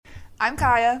I'm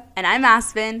Kaya. And I'm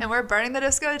Aspen. And we're burning the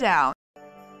disco down.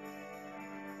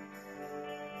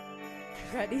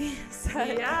 Ready?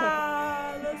 Set,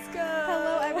 Yeah, let's go.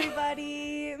 Hello,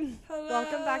 everybody. Hello.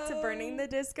 Welcome back to Burning the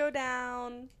Disco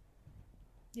Down.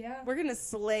 Yeah. We're going to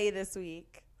slay this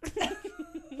week. Okay.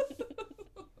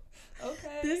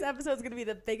 This episode's going to be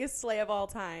the biggest slay of all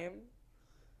time.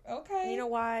 Okay. You know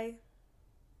why?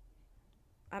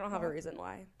 I don't have a reason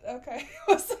why. Okay.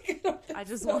 I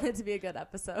just want it to be a good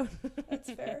episode.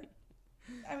 That's fair.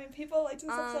 I mean, people liked this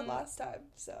episode last time,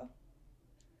 so.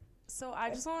 So I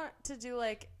just want to do,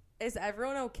 like, is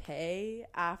everyone okay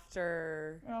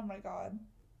after Oh my god.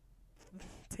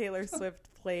 Taylor Swift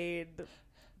played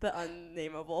the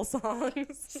unnameable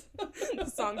songs?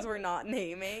 The songs we're not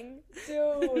naming.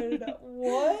 Dude,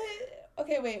 what?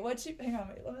 Okay, wait, hang on,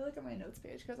 let me look at my notes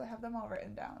page, because I have them all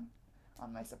written down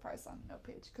on my surprise song note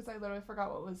page, because I literally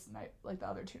forgot what was the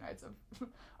other two nights of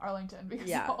Arlington,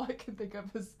 because all I can think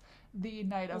of is the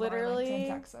night of Arlington,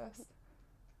 Texas.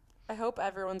 I hope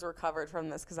everyone's recovered from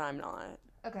this, because I'm not.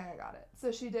 Okay, I got it.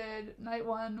 So she did night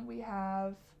one. We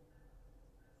have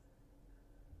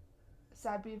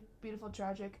Sad, Beautiful,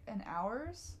 Tragic, and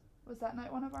Hours. Was that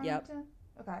night one of Arlington?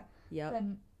 Yep. Okay. Yep.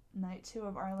 Then night two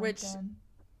of Arlington. Which,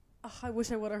 I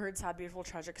wish I would have heard Sad, Beautiful,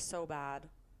 Tragic so bad.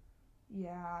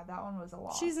 Yeah, that one was a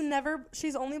loss.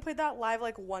 She's only played that live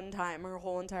like one time her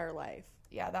whole entire life.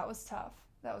 Yeah, that was tough.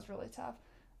 That was really tough.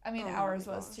 I mean, Hours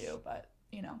was too, but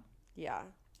you know. Yeah.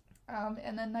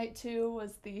 And then night two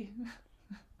was the.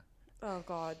 Oh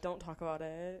God! Don't talk about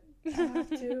it. I have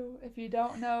to. If you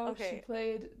don't know, she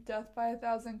played "Death by a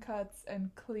Thousand Cuts"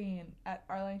 and "Clean" at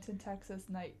Arlington, Texas,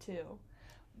 night two.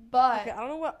 But I don't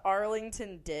know what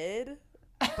Arlington did,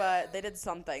 but they did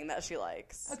something that she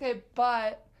likes. Okay,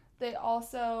 but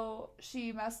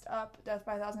she messed up "Death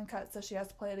by a Thousand Cuts," so she has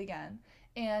to play it again.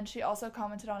 And she also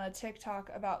commented on a TikTok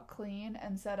about "Clean"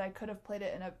 and said I could have played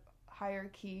it in a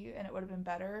higher key and it would have been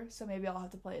better, so maybe I'll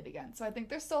have to play it again. So I think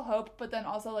there's still hope, but then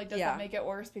also does that make it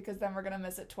worse, because then we're gonna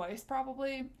miss it twice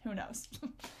probably? Who knows?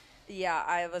 Yeah,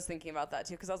 I was thinking about that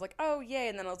too, because I was like, oh yay,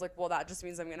 and then I was like, well, that just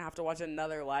means I'm gonna have to watch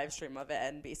another live stream of it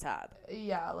and be sad.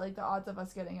 Yeah, the odds of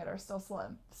us getting it are still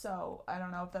slim, so I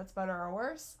don't know if that's better or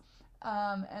worse.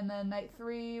 And then night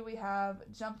three we have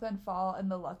Jump Then Fall and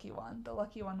The Lucky One. The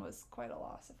Lucky One was quite a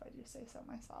loss, if I do say so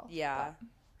myself. Yeah.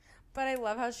 But I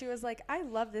love how she was like, I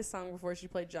love this song before she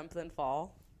played Jump Then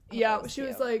Fall. Yeah, she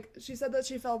was like, she said that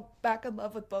she fell back in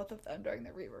love with both of them during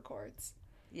the re-records.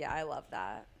 Yeah, I love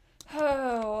that.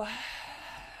 Oh.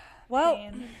 Well,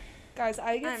 pain. Guys,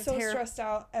 I get stressed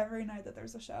out every night that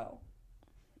there's a show.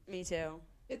 Me too.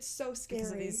 It's so scary.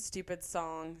 Because of these stupid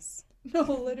songs. No,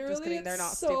 literally. Just kidding, they're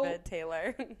not stupid,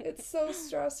 Taylor. It's so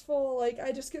stressful.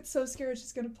 I just get so scared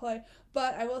she's going to play.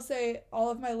 But I will say, all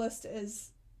of my list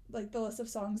is... the list of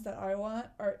songs that I want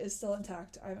is still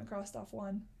intact. I haven't crossed off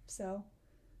one, so.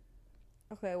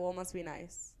 Okay, well, it must be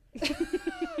nice.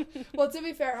 Well, to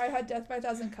be fair, I had Death by a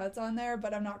Thousand Cuts on there,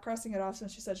 but I'm not crossing it off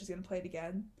since she said she's going to play it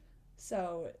again.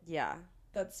 So. Yeah.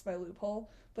 That's my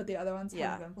loophole. But the other ones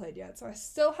haven't been played yet. So I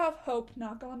still have hope,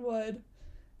 knock on wood.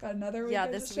 Got another week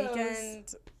of this shows.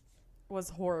 weekend was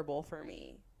horrible for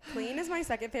me. Clean is my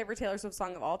second favorite Taylor Swift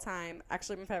song of all time.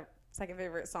 Actually, my second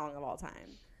favorite song of all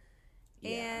time. Yeah.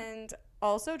 And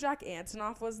also Jack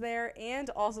Antonoff was there,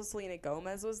 and also Selena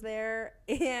Gomez was there,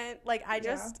 and I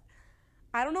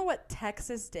don't know what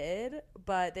Texas did,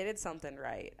 but they did something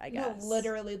right, I guess. No,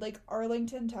 literally,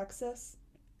 Arlington, Texas,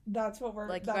 that's what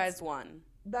we're... you guys won.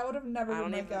 That would have never been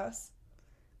my guess.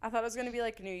 I thought it was going to be,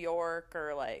 New York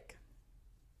or,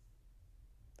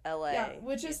 L.A. Yeah,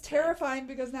 which is terrifying,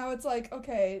 because now it's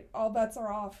okay, all bets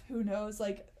are off. Who knows?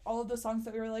 All of the songs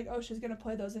that we were oh, she's going to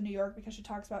play those in New York because she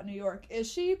talks about New York.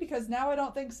 Is she? Because now I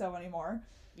don't think so anymore.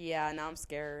 Yeah, now I'm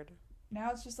scared. Now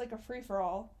it's just a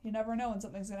free-for-all. You never know when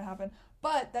something's going to happen.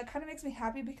 But that kind of makes me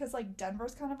happy, because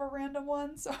Denver's kind of a random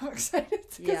one, so I'm excited,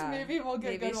 because maybe we'll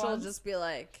get good ones. Maybe she'll just be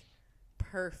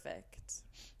perfect.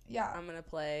 Yeah. I'm going to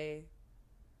play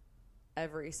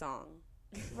every song.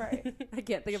 Right. I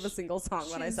can't think of a single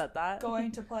song when I said that. She's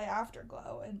going to play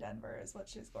Afterglow in Denver is what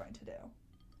she's going to do.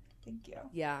 Thank you.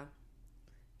 Yeah.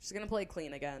 She's going to play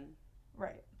Clean again.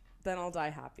 Right. Then I'll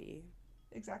die happy.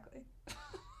 Exactly.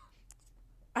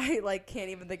 I can't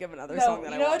even think of another song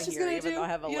that I want to hear, even though I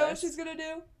have a list. You know what she's going to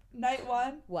do? Night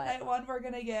one. What? Night one, we're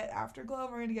going to get Afterglow,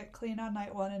 and we're going to get Clean on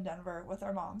night one in Denver with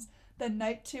our moms. Then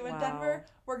night two in Denver,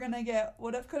 we're going to get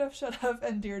Would've, Could've, Should've,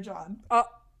 and Dear John. Oh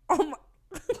my...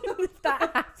 If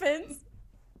that happens,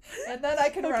 and then I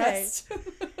can rest.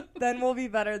 Then we'll be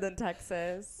better than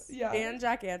Texas. Yeah. And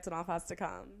Jack Antonoff has to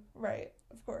come. Right,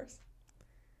 of course.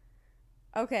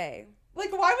 Okay,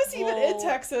 Like, why was he even in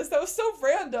Texas? That was so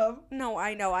random. No,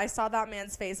 I know. I saw that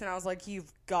man's face and I was like,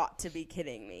 you've got to be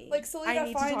kidding me. Like, Selena, I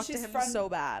need to talk to him so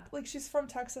bad. Like, she's from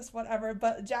Texas, whatever,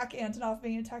 but Jack Antonoff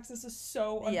being in Texas is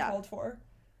so uncalled for.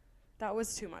 That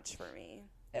was too much for me.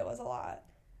 It was a lot.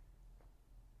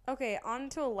 Okay, on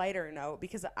to a lighter note,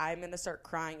 because I'm going to start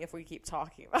crying if we keep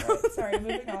talking about this. Right, sorry,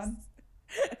 moving on.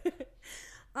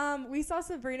 We saw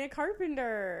Sabrina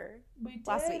Carpenter. We did.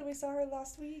 Last week. We saw her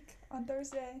last week on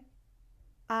Thursday.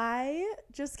 I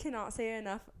just cannot say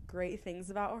enough great things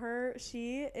about her.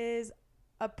 She is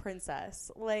a princess.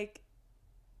 Like,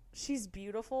 she's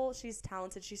beautiful. She's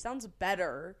talented. She sounds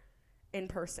better in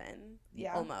person.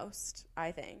 Yeah. Almost,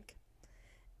 I think.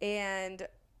 And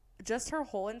just her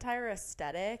whole entire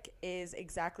aesthetic is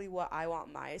exactly what I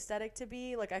want my aesthetic to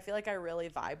be. Like, I feel like I really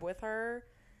vibe with her.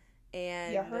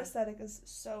 And yeah, her aesthetic is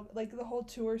so, like, the whole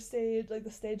tour stage, like, the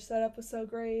stage setup was so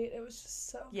great. It was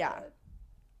just so good.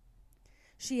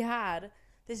 She had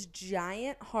this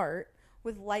giant heart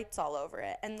with lights all over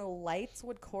it, and the lights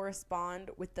would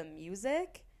correspond with the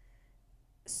music.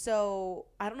 So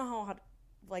I don't know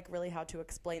how to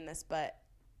explain this, but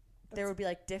there would be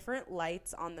like different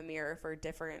lights on the mirror for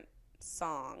different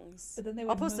songs. But then they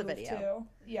would post a video too.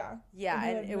 Yeah. Yeah,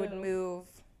 and it would move.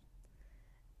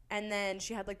 And then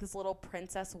she had like this little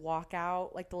princess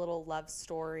walkout, like the little love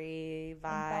story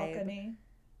vibe. Balcony.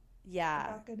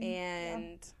 Yeah.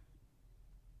 And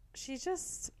she's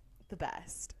just the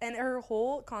best. And her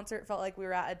whole concert felt like we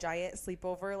were at a giant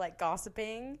sleepover, like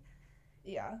gossiping.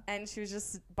 Yeah. And she was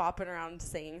just bopping around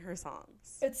singing her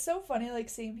songs. It's so funny, like,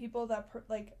 seeing people that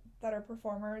that are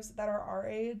performers that are our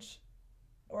age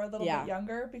or a little bit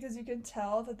younger, because you can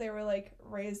tell that they were, like,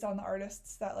 raised on the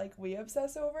artists that, like, we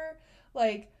obsess over.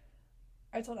 Like,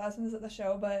 I told Aspen this at the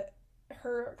show, but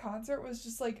her concert was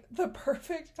just, like, the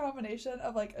perfect combination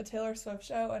of, like, a Taylor Swift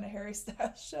show and a Harry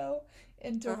Styles show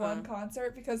into one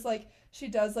concert, because, like, she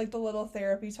does, like, the little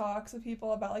therapy talks with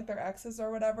people about, like, their exes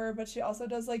or whatever, but she also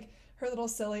does, like, her little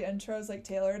silly intros like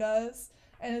Taylor does,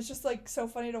 and it's just, like, so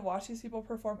funny to watch these people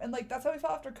perform. And, like, that's how we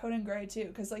felt after Conan Gray too,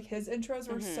 because, like, his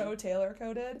intros were so Taylor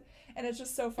coded, and it's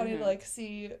just so funny to, like,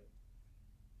 see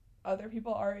other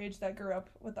people our age that grew up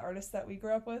with the artists that we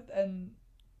grew up with, and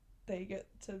they get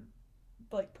to,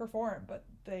 like, perform, but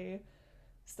they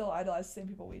still idolize the same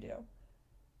people we do.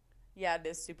 Yeah, it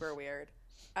is super weird.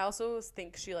 I also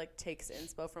think she, like, takes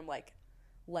inspo from, like,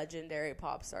 legendary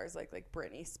pop stars like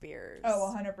Britney Spears.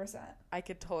 Oh, 100%. I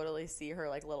could totally see her,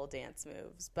 like, little dance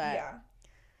moves, but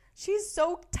she's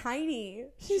so tiny.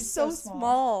 She's so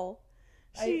small.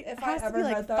 She has to be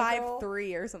like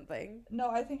 5'3" or something. No,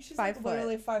 I think she's like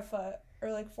literally 5 foot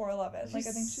or like 4'11". Like,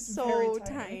 I think she's so very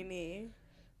tiny.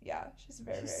 Yeah, she's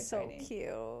very tiny. So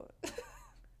cute.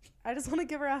 I just want to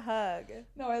give her a hug.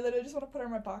 No, I literally just want to put her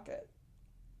in my pocket.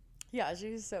 Yeah,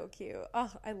 she's so cute. Oh,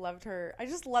 I loved her. I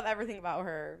just love everything about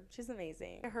her. She's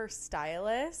amazing. Her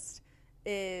stylist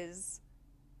is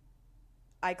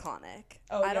iconic.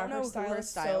 Oh, I don't know who her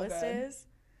stylist is,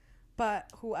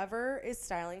 but whoever is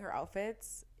styling her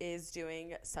outfits is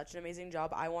doing such an amazing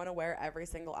job. I want to wear every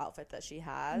single outfit that she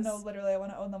has. No, literally, I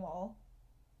want to own them all.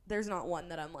 There's not one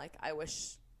that I'm like, I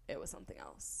wish it was something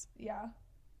else. Yeah.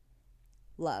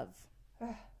 Love.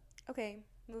 Okay,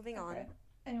 moving on.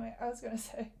 Anyway, I was going to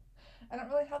say, I don't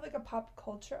really have, like, a pop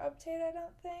culture update, I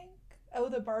don't think. Oh,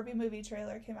 the Barbie movie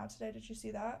trailer came out today. Did you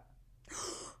see that?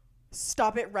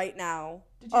 Stop it right now.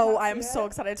 I'm so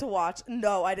excited to watch.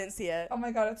 No, I didn't see it. Oh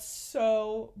my god, it's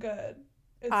so good.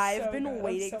 I've been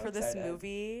waiting for this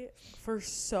movie for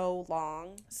so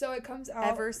long. So it comes out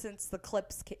ever since the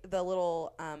clips, the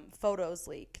little photos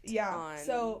leaked. On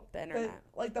the internet.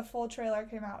 The full trailer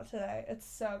came out today. It's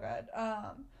so good.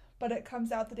 But it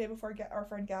comes out the day before our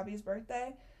friend Gabby's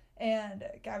birthday. And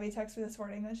Gabby texted me this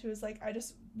morning and she was like, I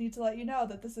just need to let you know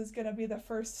that this is going to be the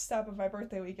first step of my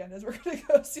birthday weekend is we're going to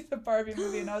go see the Barbie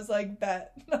movie. And I was like,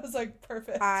 bet. And I was like,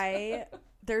 perfect.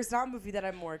 There's not a movie that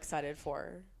I'm more excited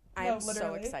for. I am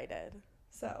so excited.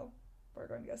 So we're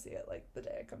going to go see it like the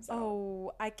day it comes out.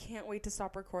 Oh, I can't wait to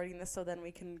stop recording this so then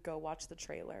we can go watch the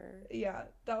trailer. Yeah,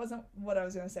 that wasn't what I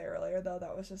was going to say earlier, though.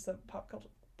 That was just a pop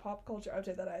culture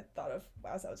update that I thought of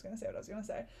as I was going to say what I was going to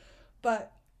say.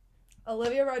 But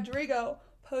Olivia Rodrigo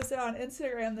posted on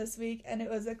Instagram this week, and it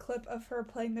was a clip of her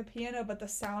playing the piano, but the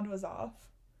sound was off.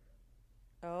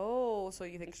 Oh, so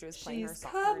you think she was playing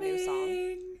her new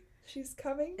song? She's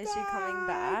coming back. Is she coming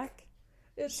back?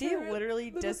 She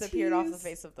literally disappeared off the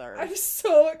face of the earth. I'm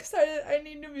so excited. I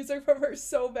need new music from her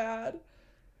so bad.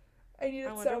 I need it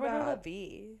so bad. I wonder what it'll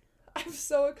be. I'm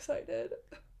so excited.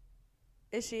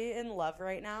 Is she in love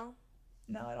right now?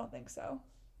 No, I don't think so.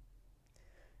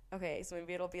 Okay, so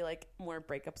maybe it'll be like more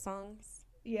breakup songs.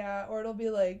 Yeah, or it'll be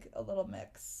like a little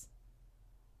mix.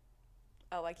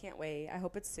 Oh, I can't wait. I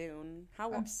hope it's soon.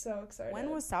 I'm so excited. When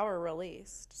was Sour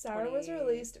released? Sour was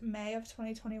released May of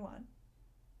 2021.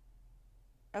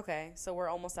 Okay, so we're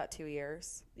almost at 2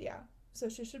 years. Yeah. So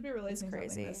she should be releasing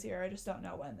something this year. I just don't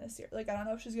know when this year. Like, I don't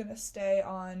know if she's going to stay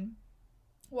on...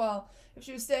 Well, if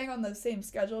she was staying on the same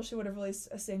schedule, she would have released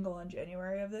a single in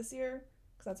January of this year,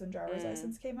 because that's when Driver's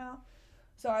License came out.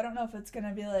 So I don't know if it's going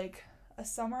to be, like, a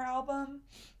summer album,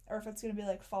 or if it's going to be,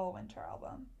 like, fall-winter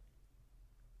album.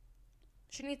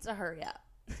 She needs to hurry up.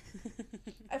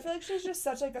 I feel like she's just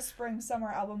such, like, a spring-summer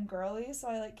album girly, so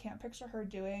I, like, can't picture her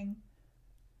doing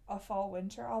a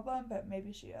fall-winter album, but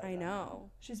maybe she is. I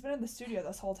know. She's been in the studio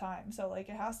this whole time, so, like,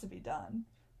 it has to be done.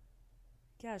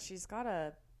 Yeah, she's got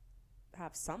to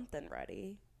have something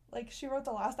ready. Like, she wrote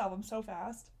the last album so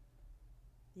fast.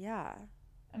 Yeah.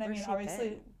 And I mean,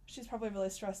 obviously, she's probably really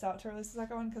stressed out to release the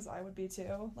second one, because I would be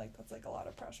too. Like, that's, like, a lot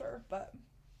of pressure, but...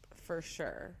 For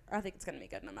sure. I think it's going to be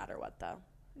good no matter what, though.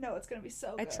 No, it's going to be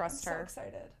so good. I trust her. I'm so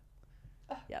excited.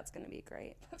 Yeah, it's going to be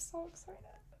great. I'm so excited.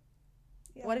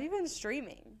 Yeah. What have you been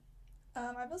streaming?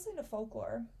 I've been listening to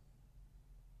Folklore.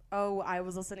 Oh, I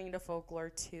was listening to Folklore,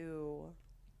 too.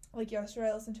 Like, yesterday,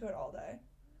 I listened to it all day.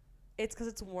 It's because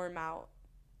it's warm out.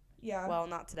 Yeah. Well,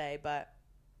 not today, but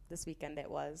this weekend it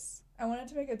was. I wanted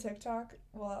to make a TikTok.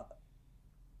 Well,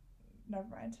 never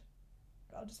mind.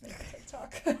 I'll just make a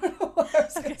TikTok. I don't know what I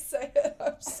was going to say.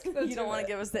 I'm just going to You don't want to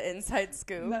give us the inside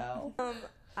scoop? No.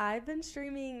 I've been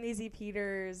streaming Maisie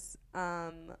Peters'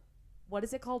 what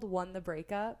is it called? Won the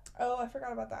Breakup? Oh, I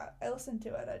forgot about that. I listened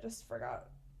to it. I just forgot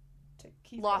to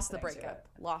keep Lost the listening to Breakup.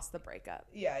 it. Lost the Breakup.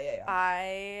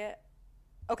 Yeah.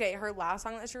 Okay, her last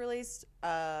song that she released,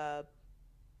 Better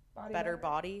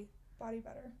Body. Body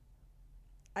Better.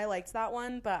 I liked that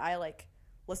one, but I, like,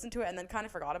 listened to it and then kind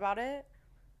of forgot about it.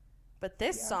 But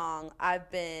this song, I've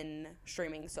been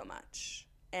streaming so much.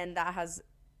 And that has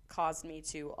caused me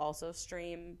to also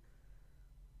stream,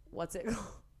 what's it called?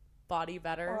 Body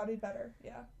Better. Body Better,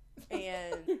 yeah.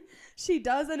 And she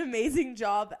does an amazing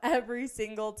job every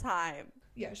single time.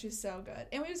 Yeah, she's so good.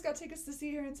 And we just got tickets to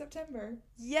see her in September.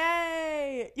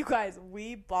 Yay! You guys,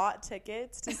 we bought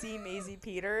tickets to see Maisie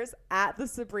Peters at the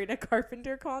Sabrina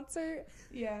Carpenter concert.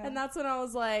 Yeah. And that's when I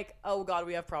was like, oh God,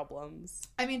 we have problems.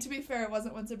 I mean, to be fair, it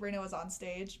wasn't when Sabrina was on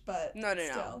stage, but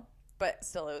No. But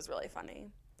still, it was really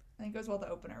funny. I think it was while the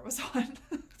opener was on.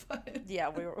 But yeah,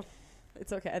 we were...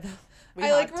 It's okay, though. We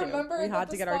had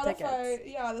to get our tickets.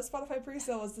 Yeah, the Spotify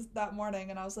pre-sale was that morning,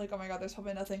 and I was like, oh my God, there's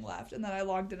probably nothing left. And then I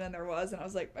logged in, and there was, and I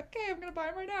was like, okay, I'm going to buy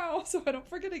them right now, so I don't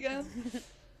forget again.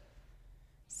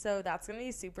 So that's going to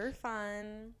be super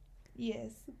fun.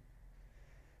 Yes.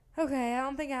 Okay, I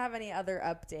don't think I have any other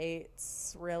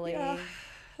updates, really. Yeah,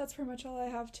 that's pretty much all I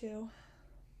have, too.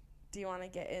 Do you want to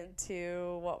get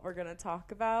into what we're going to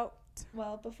talk about?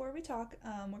 Well, before we talk,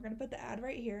 we're going to put the ad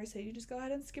right here, so you just go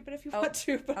ahead and skip it if you want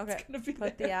to, but it's going to be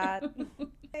put there. The ad.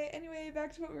 Okay, anyway,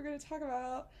 back to what we're going to talk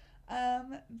about.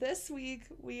 This week,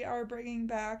 we are bringing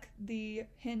back the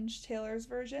Hinge Taylor's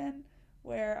version,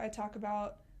 where I talk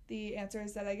about the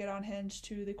answers that I get on Hinge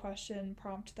to the question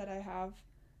prompt that I have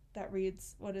that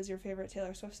reads, what is your favorite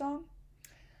Taylor Swift song?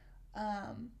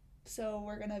 So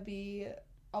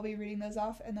I'll be reading those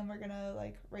off, and then we're going to,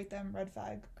 like, rate them red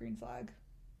flag, green flag,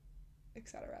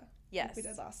 etc. Yes. Like we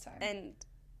did last time. And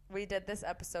we did this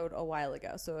episode a while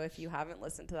ago, so if you haven't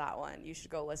listened to that one, you should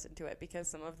go listen to it because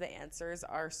some of the answers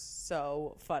are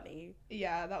so funny.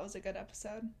 Yeah, that was a good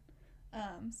episode.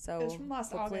 So it was from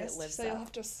last August, so you'll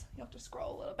have to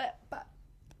scroll a little bit, but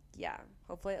yeah,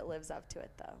 hopefully it lives up to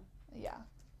it though. Yeah.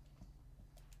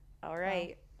 All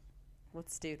right,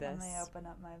 let's do this. Let me open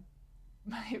up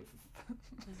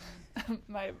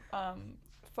my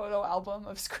photo album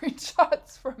of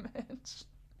screenshots from Hinge.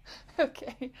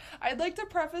 Okay. I'd like to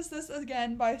preface this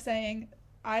again by saying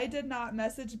I did not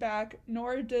message back,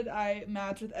 nor did I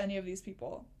match with any of these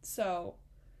people. So,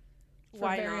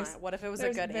 why not? What if it was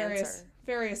a good answer?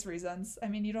 Various reasons. I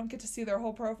mean, you don't get to see their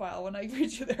whole profile when I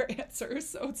read you their answers,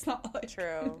 so it's not like...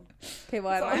 True. Okay,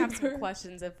 well, I might have some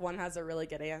questions if one has a really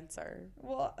good answer.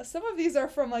 Well, some of these are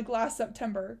from, like, last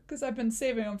September, because I've been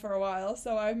saving them for a while,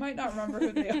 so I might not remember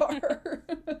who they are.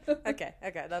 Okay,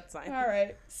 that's fine. All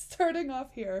right, starting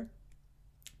off here.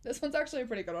 This one's actually a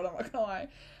pretty good one, I'm not gonna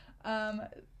lie.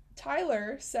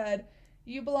 Tyler said,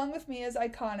 "You Belong With Me is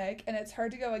iconic, and it's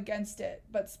hard to go against it,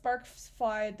 but Sparks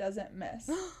Fly doesn't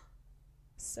miss."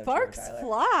 So Sparks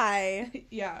fly?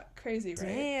 Yeah, crazy, right?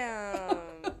 Damn.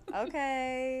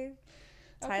 Okay.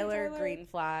 Tyler, green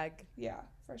flag. Yeah,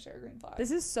 for sure, green flag.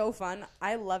 This is so fun.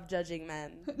 I love judging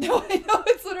men. No, I know.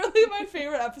 It's literally my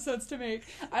favorite episodes to make.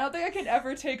 I don't think I can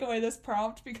ever take away this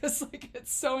prompt because, like,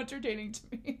 it's so entertaining to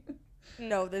me.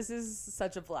 No, this is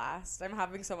such a blast. I'm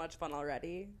having so much fun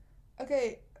already.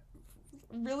 Okay,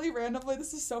 really randomly,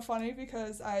 this is so funny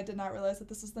because I did not realize that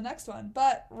this is the next one.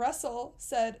 But Russell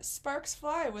said, sparks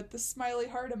fly with the smiley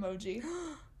heart emoji.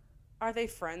 Are they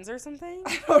friends or something?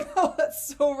 I don't know.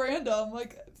 That's so random.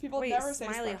 Like, people never say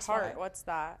smiley sparks heart. fly. What's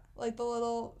that? Like the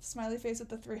little smiley face with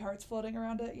the 3 hearts floating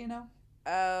around it, you know?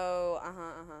 Oh,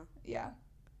 Yeah.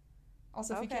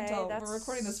 Also, if you Okay, can't tell, that's we're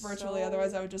recording this virtually, so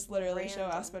otherwise I would just literally show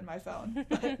random. Aspen my phone.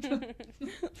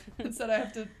 But instead I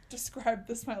have to describe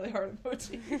the smiley heart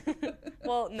emoji.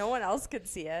 Well, no one else could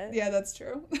see it. Yeah, that's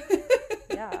true.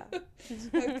 Yeah.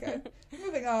 Okay,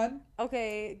 moving on.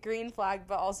 Okay, green flag,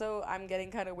 but also I'm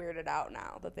getting kind of weirded out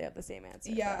now that they have the same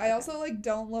answer. Yeah, but I okay. also, like,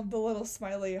 don't love the little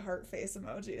smiley heart face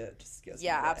emoji. It just gives me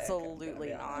the ick, I'm absolutely gonna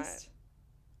be not. honest.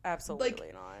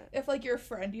 Absolutely not. If, like, your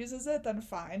friend uses it, then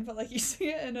fine, but, like, you see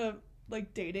it in a,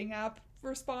 like, dating app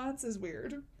response is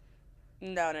weird.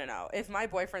 No. If my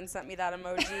boyfriend sent me that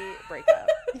emoji, break up.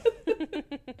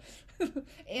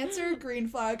 Answer, green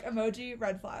flag, emoji,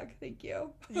 red flag. Thank you.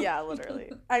 Yeah,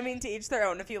 literally. I mean, to each their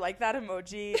own. If you like that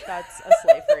emoji, that's a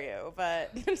slay for you,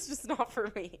 but it's just not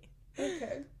for me.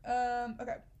 Okay.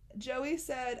 Okay. Joey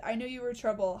said, I knew you were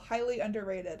trouble. Highly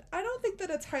underrated. I don't think that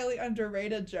it's highly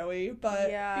underrated, Joey, but,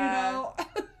 Yeah. you know.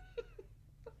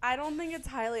 I don't think it's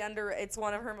highly it's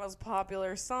one of her most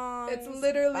popular songs. It's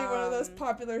literally one of those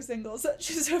popular singles that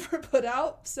she's ever put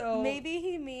out, so. Maybe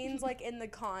he means, like, in the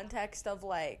context of,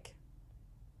 like,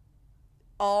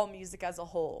 all music as a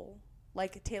whole.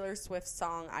 Like, Taylor Swift's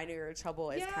song, I Knew You Were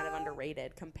Trouble, is kind of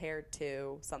underrated compared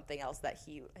to something else that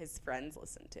his friends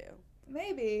listen to.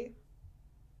 Maybe.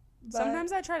 But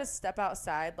Sometimes I try to step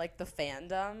outside, like, the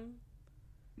fandom,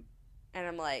 and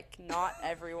I'm like, not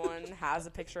everyone has a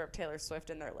picture of Taylor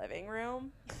Swift in their living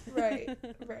room. Right.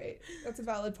 That's a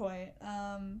valid point.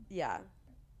 Yeah.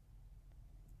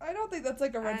 I don't think that's,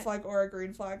 like, a red flag or a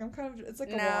green flag. It's like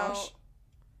a wash.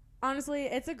 Honestly,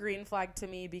 it's a green flag to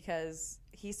me because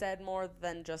he said more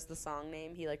than just the song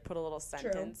name. He, like, put a little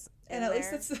sentence in and there.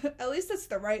 at least it's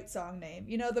the right song name.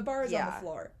 You know, the bar is on the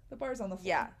floor. The bar's on the floor.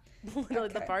 Yeah. Literally,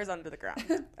 Okay. the bar's under the ground.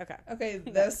 Okay. Okay,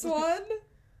 this one,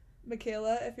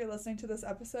 Michaela, if you're listening to this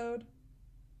episode.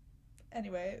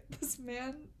 Anyway, this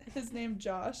man is named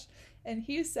Josh, and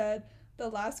he said, The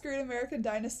Last Great American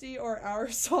Dynasty or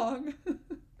Our Song.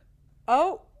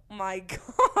 Oh my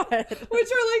God.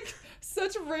 Which are, like,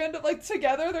 such random, like,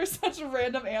 together they're such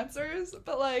random answers.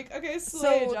 But, like, okay,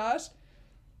 slay, Josh.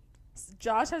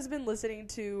 Josh has been listening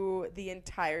to the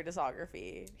entire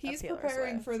discography. He's of Taylor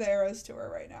preparing Swift. for the Eras Tour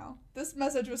right now. This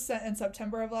message was sent in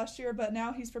September of last year, but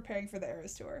now he's preparing for the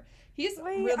Eras Tour. He's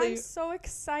really... I'm so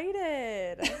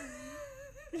excited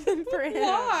for him.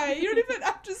 Why? You don't even...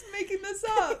 I'm just making this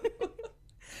up.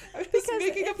 I'm just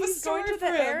making up a story going to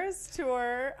for the him. Eras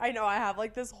Tour. I know, I have,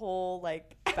 like, this whole,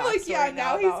 like, I'm like, yeah,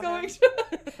 now he's going to...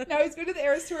 Now he's going to the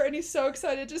Eras Tour, and he's so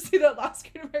excited to see that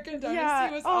Last Great American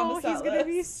Dynasty was on the set he's going to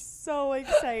be list. so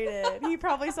excited. He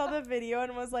probably saw the video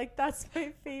and was like, that's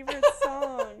my favorite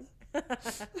song.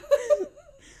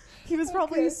 He was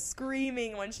probably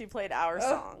screaming when she played Our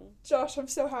Song. Josh, I'm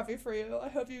so happy for you. I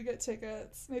hope you get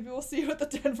tickets. Maybe we'll see you at the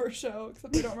Denver show,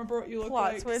 except I don't remember what you look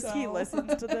like. Plot twist, so. he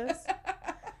listens to this.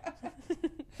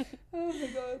 Oh my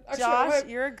god. Actually, Josh,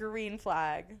 you're a green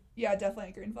flag. Yeah,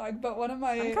 definitely a green flag. But I'm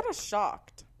kind of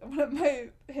shocked. one of my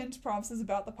Hinge prompts is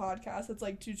about the podcast. It's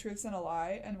like 2 truths and a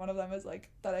lie, and one of them is like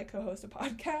that I co-host a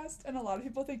podcast, and a lot of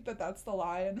people think that that's the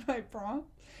lie in my prompt,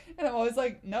 and I'm always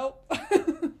like, nope.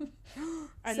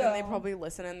 And then they probably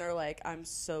listen and they're like, I'm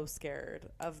so scared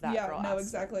of that girl. Yeah, no,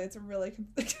 exactly. It's a really...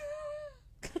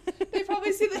 They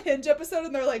probably see the Hinge episode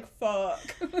and they're like, fuck.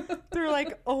 They're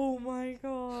like, oh my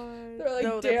god. They're like,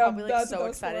 no, damn, they're probably like that's so what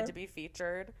that's excited for. to be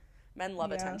featured. Men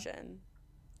love attention.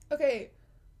 Okay,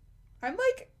 I'm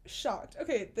like shocked.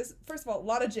 Okay, this first of all, a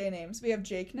lot of J names. We have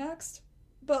Jake next,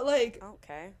 but like,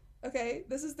 okay,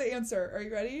 this is the answer. Are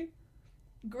you ready?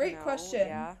 Great question.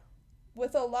 Yeah.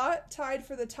 With a lot tied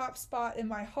for the top spot in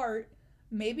my heart,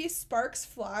 maybe sparks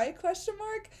fly? Question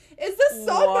mark. Is this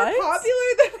song more popular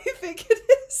than we think it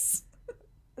is?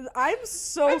 I'm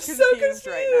so confused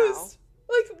right now.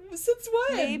 Like, since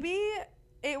when? Maybe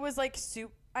it was like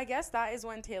I guess that is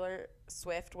when Taylor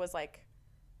Swift was like,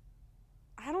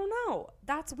 I don't know.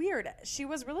 That's weird. She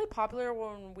was really popular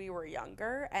when we were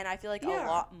younger, and I feel like a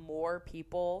lot more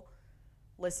people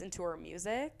listen to her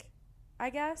music I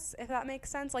guess, if that makes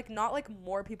sense. Like, not, like,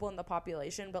 more people in the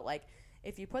population, but, like,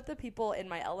 if you put the people in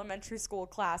my elementary school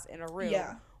class in a room,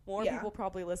 more people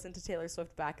probably listened to Taylor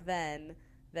Swift back then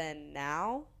than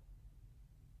now.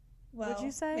 Well, would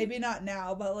you say? Maybe not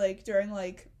now, but, like, during,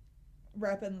 like,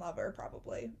 Rep and Lover,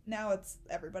 probably. Now it's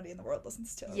everybody in the world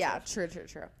listens to Taylor Swift.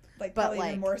 True. Like, probably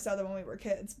even more so than when we were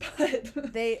kids, but...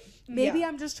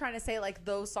 I'm just trying to say, like,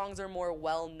 those songs are more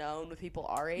well-known with people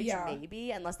our age, maybe,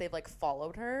 unless they've, like,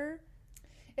 followed her.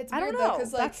 It's weird, though,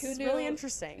 because, like, that's really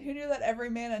interesting. Who knew that every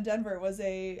man in Denver was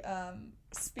a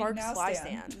Sparks Fly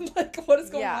stand? Like, what is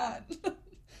going on?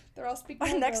 They're all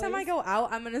speaking. Next time I go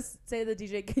out, I'm going to say to the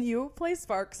DJ, can you play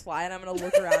Sparks Fly? And I'm going to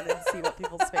look around and see what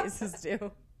people's faces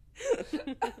do.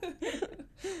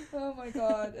 Oh my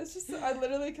god, it's just, I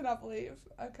literally cannot believe.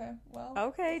 Okay,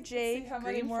 well, Jake, see how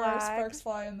many more sparks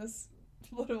fly in this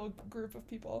little group of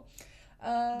people.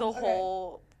 The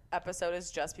whole episode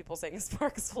is just people saying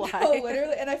sparks fly. Oh,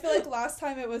 literally. And I feel like last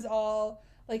time it was all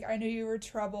like I Knew You Were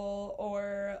Trouble,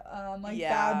 or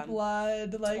Bad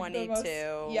Blood, like 22.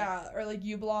 The most, or like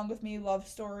You Belong With Me, Love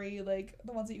Story, like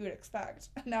the ones that you would expect.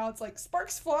 Now it's like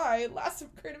Sparks Fly, Last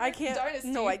Great American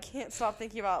Dynasty. No, I can't stop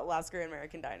thinking about Last Great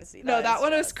American Dynasty. That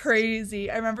one was crazy.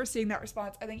 I remember seeing that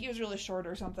response. I think he was really short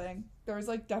or something. There was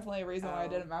like definitely a reason why I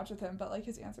didn't match with him, but like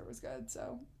his answer was good,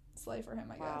 so slay for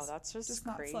him, I guess. Wow, that's just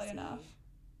crazy. Not slay enough.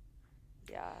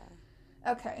 Yeah.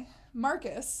 Okay.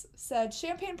 Marcus said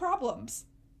champagne problems.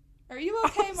 Are you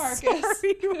okay, Marcus?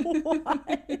 Sorry, what?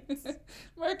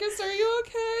 Marcus, are you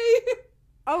okay?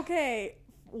 Okay,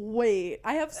 wait.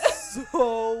 I have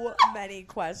so many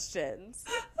questions.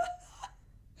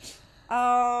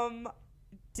 I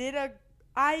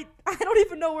don't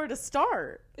even know where to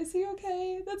start. Is he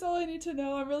okay? That's all I need to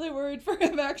know. I'm really worried for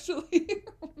him, actually.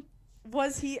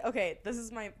 Was he... Okay, this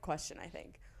is my question, I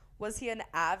think. Was he an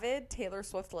avid Taylor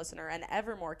Swift listener and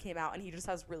Evermore came out and he just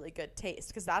has really good taste?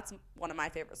 Because that's one of my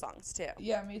favorite songs, too.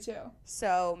 Yeah, me too.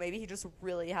 So maybe he just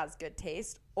really has good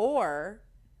taste. Or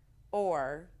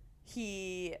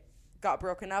he got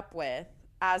broken up with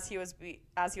as he was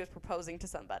proposing to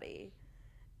somebody.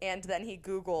 And then he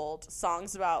Googled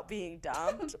songs about being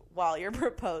dumped while you're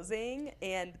proposing.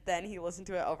 And then he listened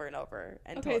to it over and over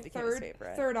until it became his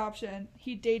favorite. Third option,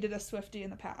 he dated a Swiftie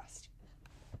in the past.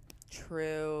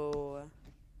 True.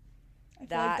 I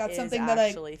feel like that's something that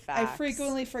I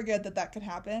frequently forget that could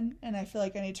happen, and I feel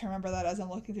like I need to remember that as I'm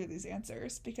looking through these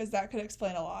answers, because that could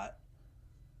explain a lot.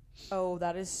 Oh,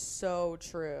 that is so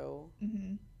true.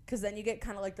 Mm-hmm. Because then you get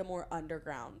kind of like the more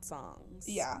underground songs.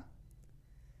 Yeah.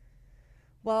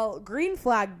 Well, green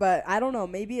flag, but I don't know.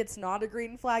 Maybe it's not a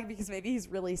green flag because maybe he's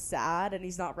really sad and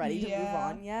he's not ready to move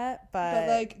on yet. But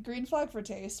like, green flag for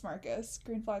taste, Marcus.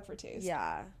 Green flag for taste.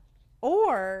 Yeah.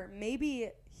 Or maybe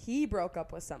he broke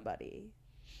up with somebody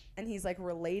and he's like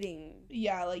relating.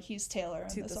 Yeah, like he's Taylor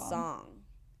to the song.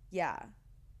 Yeah.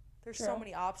 There's so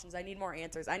many options. I need more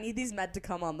answers. I need these men to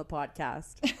come on the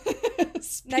podcast.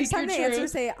 Next time they answer,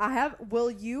 say, will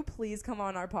you please come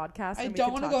on our podcast? I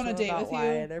don't want to go on a date with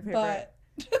you, but...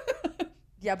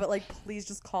 Yeah, but like, please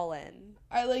just call in.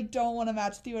 I like don't want to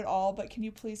match with you at all, but can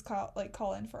you please call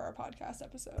in for our podcast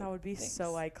episode? That would be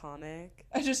so iconic.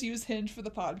 I just use Hinge for the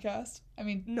podcast. I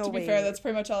mean, to be fair, that's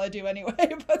pretty much all I do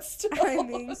anyway, but still. I'm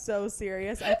being so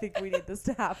serious. I think we need this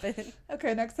to happen.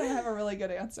 Okay, next time I have a really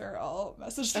good answer, I'll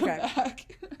message them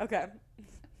back. Okay.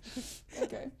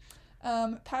 Okay.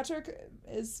 Patrick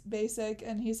is basic,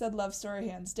 and he said Love Story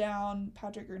hands down.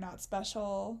 Patrick, you're not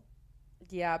special.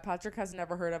 Yeah, Patrick has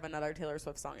never heard of another Taylor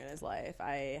Swift song in his life,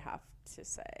 I have to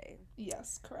say.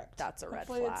 Yes, correct. That's a red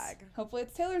flag. Hopefully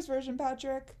it's Taylor's version,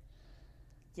 Patrick.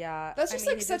 Yeah. That's just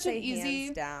like such an easy...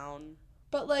 hands down.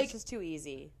 But like... It's just too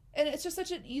easy. And it's just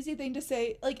such an easy thing to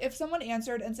say. Like, if someone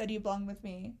answered and said, you belong with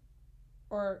me,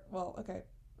 or, well, okay,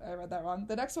 I read that wrong.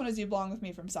 The next one is You Belong With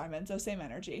Me from Simon, so same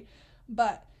energy.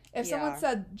 But if someone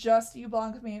said just You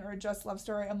Belong With Me or just Love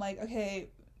Story, I'm like,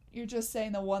 okay, you're just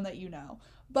saying the one that you know.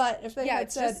 But if they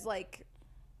had said, just like,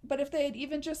 but if they had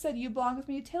even just said You Belong With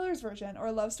Me, Taylor's version,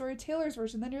 or Love Story, Taylor's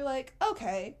version, then you're like,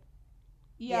 okay,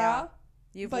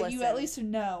 but listened. You at least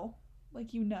know,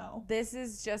 like, you know. This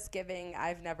is just giving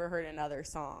I've never heard another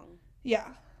song. Yeah,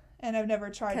 and I've never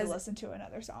tried to listen to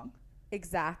another song.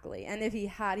 Exactly, and if he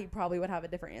had, he probably would have a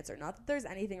different answer. Not that there's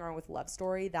anything wrong with Love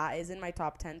Story. That is in my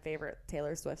top 10 favorite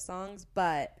Taylor Swift songs,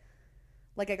 but...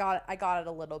 Like, I got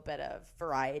a little bit of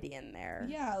variety in there.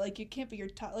 Yeah, like, you can't be your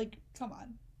top... Like, come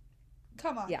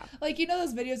on. Yeah. Like, you know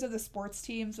those videos of the sports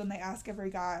teams when they ask every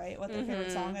guy what their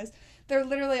favorite song is? They're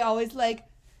literally always like,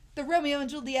 the Romeo and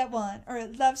Juliet one, or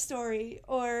Love Story,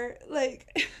 or, like,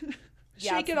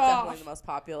 Shake It Off. Definitely the most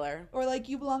popular. Or, like,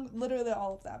 You Belong... Literally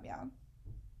all of them, yeah.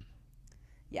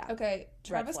 Yeah. Okay,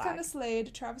 Travis flag. kind of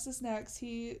slayed. Travis is next.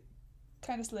 He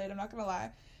kind of slayed, I'm not going to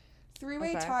lie.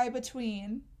 Three-way Okay. tie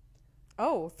between.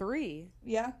 Oh, 3.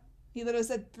 Yeah. He literally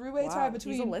said three-way tie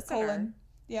between, he's a listener. colon.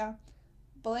 Yeah.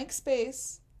 Blank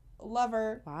space,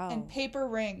 lover, Wow. and paper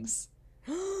rings.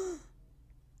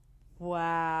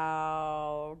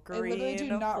 Wow. Green I literally do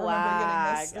not flag. remember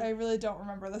getting this. I really don't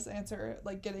remember this answer,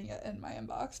 like getting it in my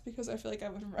inbox, because I feel like I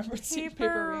would remember seeing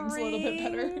paper rings a little bit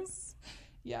better.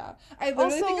 Yeah. I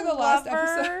literally Also, think in the last lover.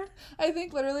 episode, I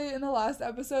think literally in the last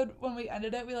episode when we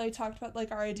ended it, we like talked about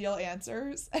like our ideal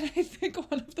answers, and I think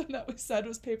one of them that we said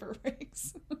was paper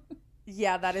rings.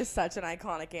 Yeah, that is such an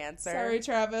iconic answer. Sorry,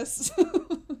 Travis.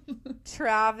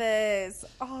 Travis.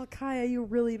 Oh, Kaya, you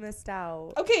really missed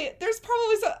out. Okay, there's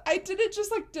probably I didn't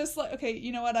just like dislike. Okay,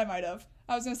 you know what? I might have.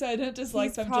 I was gonna say I didn't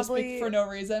dislike them just for no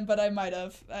reason, but I might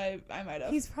have. I might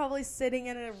have. He's probably sitting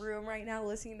in a room right now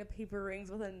listening to Paper Rings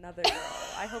with another girl.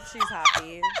 I hope she's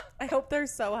happy. I hope they're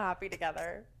so happy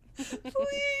together.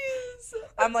 Please.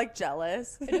 I'm like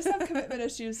jealous. I just have commitment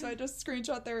issues, so I just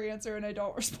screenshot their answer and I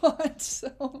don't respond.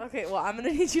 So okay, well, I'm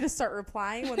gonna need you to start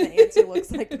replying when the answer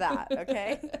looks like that.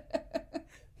 Okay.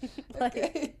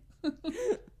 Okay.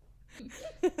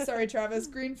 Sorry, Travis.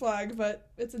 Green flag,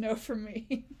 but it's a no from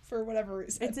me for whatever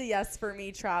reason. It's a yes for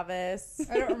me, Travis.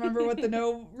 I don't remember what the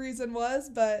no reason was,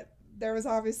 but there was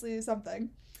obviously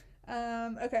something.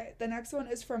 Okay, the next one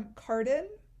is from Cardin.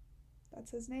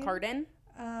 That's his name. Cardin?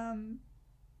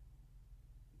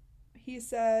 He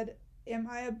said, "Am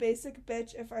I a basic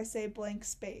bitch if I say blank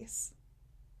space?"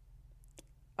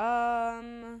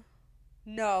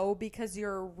 No, because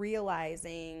you're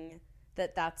realizing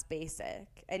that that's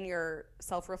basic and you're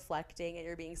self-reflecting and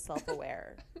you're being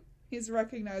self-aware. He's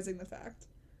recognizing the fact.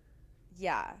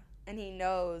 Yeah, and he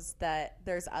knows that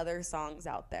there's other songs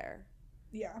out there.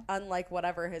 Yeah. Unlike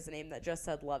whatever his name that just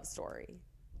said love story.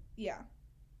 Yeah.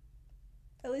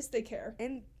 At least they care.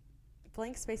 And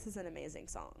Blank Space is an amazing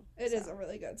song. It is a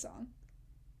really good song.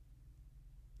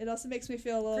 It also makes me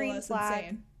feel a little Green less flag.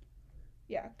 insane.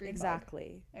 Yeah, green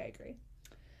Exactly. flag. I agree.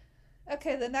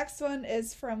 Okay, the next one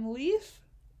is from Leaf,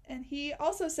 and he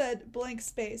also said blank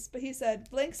space, but he said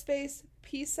blank space,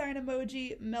 peace sign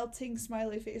emoji, melting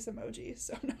smiley face emoji.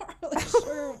 So I'm not really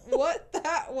sure what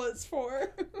that was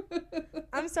for.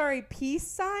 I'm sorry, peace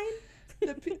sign?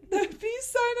 The peace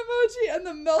sign emoji and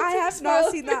the melting I have smiley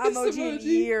not seen that face emoji in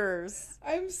years.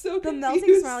 I'm so confused. The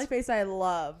melting smiley face I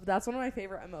love. That's one of my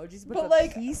favorite emojis. But the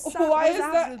like, peace sign, why is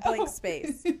that with blank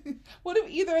space? What do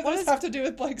either of those have to do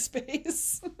with blank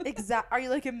space? Are you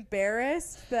like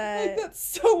embarrassed that like, that's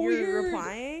so you're weird.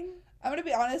 replying? I'm gonna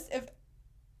be honest. If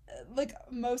like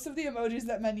most of the emojis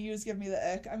that men use give me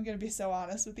the ick, I'm gonna be so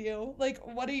honest with you. Like,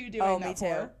 what are you doing that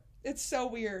for? It's so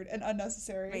weird and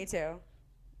unnecessary. Me too.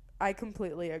 I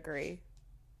completely agree.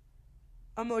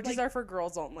 Emojis are for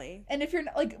girls only. And if you're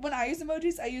like, when I use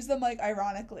emojis, I use them like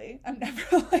ironically. I'm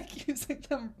never like using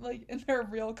them like in their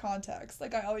real context.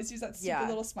 Like I always use that stupid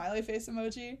little smiley face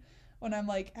emoji when I'm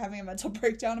like having a mental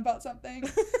breakdown about something,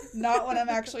 not when I'm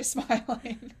actually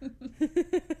smiling.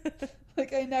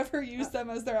 Like I never use them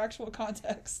as their actual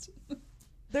context.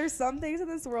 There's some things in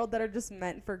this world that are just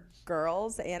meant for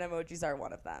girls, and emojis are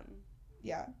one of them.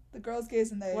 Yeah, the girls,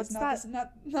 gays, and theys. What's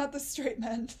not the straight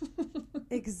men.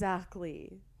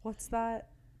 Exactly. What's that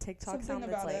TikTok Something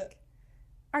sound that's like, it.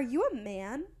 Are you a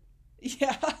man?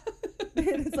 Yeah.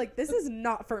 And it's like, this is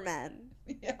not for men.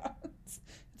 Yeah. It's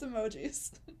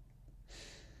emojis.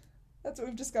 That's what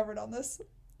we've discovered on this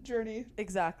journey.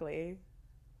 Exactly.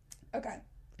 Okay.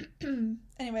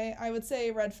 Anyway, I would say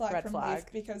red flag from flag. Leaf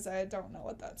because I don't know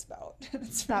what that's about.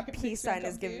 That peace sign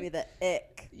is giving me the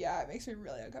ick. Yeah, it makes me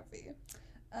really uncomfy.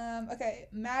 Okay,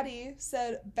 Maddie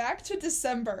said Back to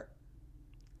December.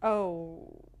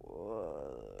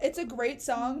 Oh. It's a great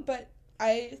song, but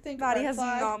I think Maddie red has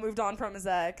flag, not moved on from his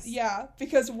ex. Yeah,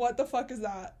 because what the fuck is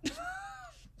that?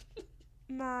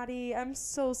 Maddie, I'm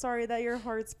so sorry that your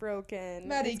heart's broken.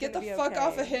 Maddie, get the fuck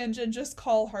off of Hinge and just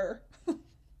call her.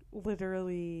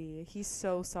 Literally. He's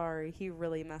so sorry. He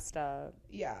really messed up.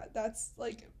 Yeah, that's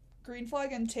like green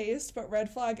flag in taste, but red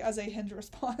flag as a Hinge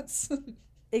response.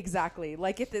 Exactly.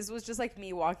 Like if this was just like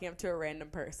me walking up to a random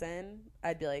person,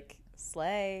 I'd be like,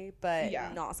 slay, but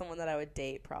not someone that I would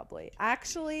date probably.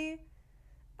 Actually,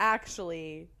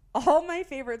 all my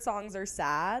favorite songs are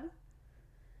sad.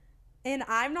 And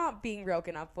I'm not being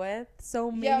broken up with,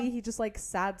 so maybe he just likes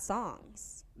sad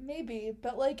songs. Maybe,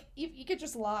 but like you could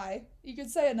just lie. You could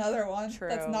say another one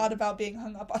that's not about being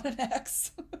hung up on an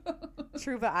ex.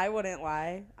 True, but I wouldn't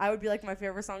lie. I would be like, my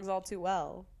favorite song's All Too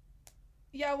Well.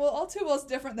 Yeah, well, All Too Well's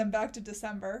different than Back to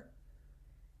December.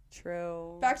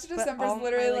 True. Back to December is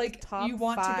literally like you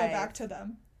want 5. to go back to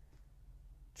them.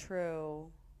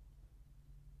 True.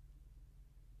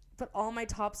 But all my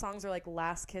top songs are like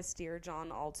Last Kiss, Dear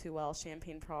John, All Too Well,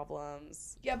 Champagne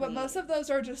Problems. Yeah, but most of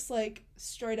those are just like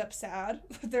straight up sad.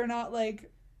 They're not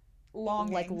like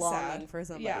longing sad. For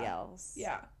somebody else.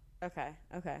 Yeah. Okay.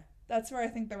 That's where I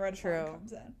think the red flag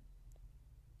comes in.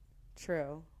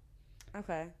 True.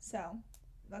 Okay. So,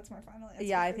 that's my final answer.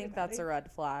 Yeah, I think that's a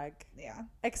red flag. Yeah.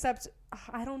 Except,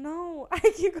 I don't know. I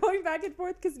keep going back and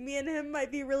forth because me and him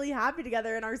might be really happy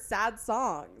together in our sad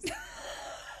songs.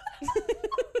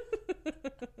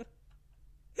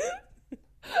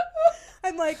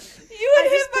 I'm like, you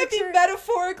and him might be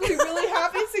metaphorically really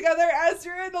happy together as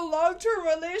you're in a long-term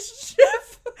relationship.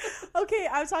 Okay,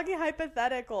 I'm talking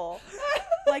hypothetical.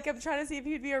 Like, I'm trying to see if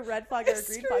he'd be a red flag or a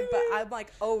green flag, but I'm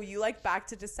like, oh, you like Back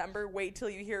to December? Wait till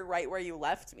you hear Right Where You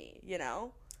Left Me, you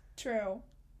know? True.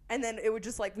 And then it would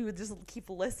just like, we would just keep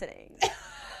listening.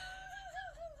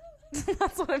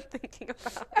 That's what I'm thinking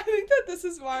about. I think that this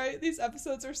is why these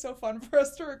episodes are so fun for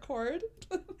us to record.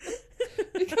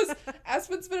 Because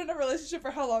Aspen's been in a relationship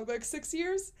for how long? Like 6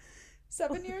 years?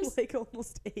 7 years? Like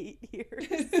almost 8 years.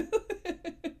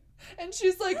 And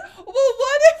she's like, well,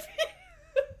 what if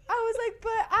I was like,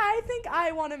 but I think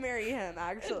I want to marry him,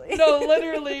 actually. No,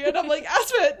 literally. And I'm like,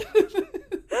 Aspen!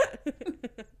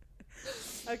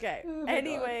 Okay. Oh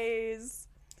anyways,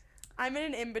 I'm in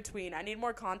an in-between. I need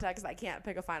more context. I can't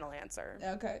pick a final answer.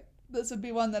 Okay. This would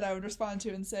be one that I would respond to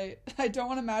and say, I don't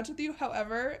want to match with you.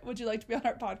 However, would you like to be on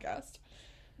our podcast?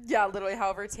 Yeah, literally,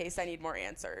 however it tastes, I need more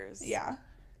answers. Yeah.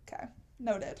 Okay.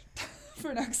 Noted.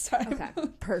 For next time. Okay.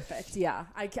 Perfect. Yeah.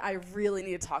 I really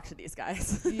need to talk to these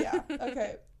guys. Yeah.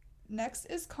 Okay. Next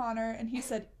is Connor, and he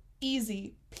said,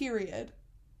 easy, period.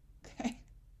 Okay.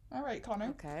 All right,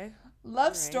 Connor. Okay.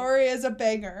 Love Story is a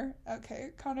banger.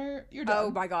 Okay, Connor, you're done. Oh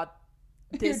my god.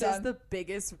 This is the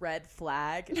biggest red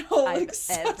flag I've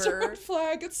such a red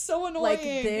flag. It's so annoying. Like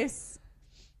this.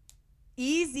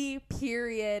 Easy,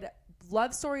 period.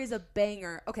 Love Story is a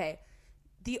banger. Okay.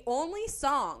 The only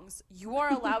songs you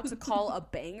are allowed to call a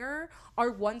banger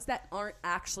are ones that aren't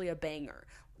actually a banger.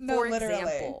 No, For literally.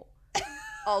 example,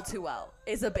 All Too Well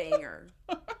is a banger.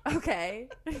 Okay?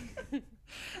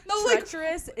 No,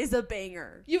 Treacherous is a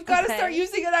banger. You've got to start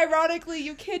using it ironically.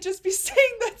 You can't just be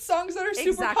saying that songs that are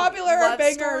super popular are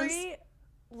bangers.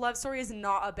 Love Story is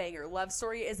not a banger. Love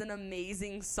Story is an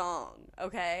amazing song,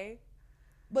 okay?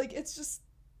 Like, it's just...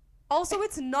 Also,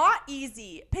 it's not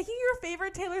easy. Picking your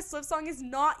favorite Taylor Swift song is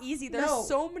not easy. There's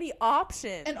so many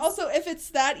options. And also, if it's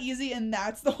that easy and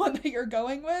that's the one that you're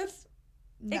going with,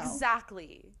 no.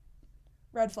 Exactly.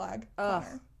 Red flag. Ugh,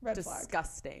 red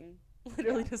disgusting.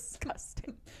 Literally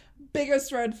disgusting.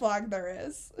 Biggest red flag there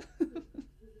is.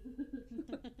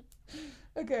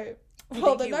 Okay.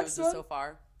 Well, the next one. So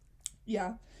far.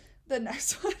 Yeah. The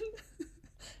next one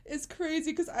is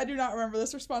crazy because I do not remember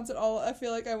this response at all. I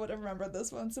feel like I would have remembered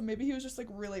this one. So maybe he was just like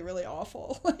really, really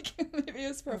awful. Like maybe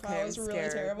his profile was really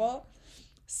terrible.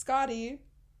 Scotty,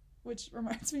 which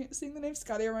reminds me, seeing the name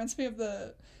Scotty reminds me of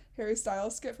the Harry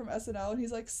Styles skit from SNL. And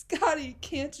he's like, Scotty,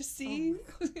 can't you see?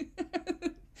 Oh.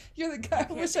 You're the guy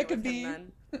I wish I could be.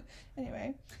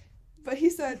 Anyway. But he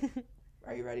said,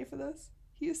 are you ready for this?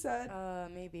 He said,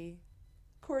 maybe.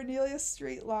 Cornelia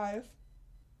Street Live.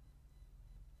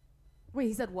 Wait,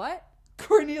 he said what?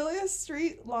 Cornelia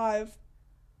Street Live.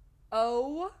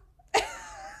 Oh.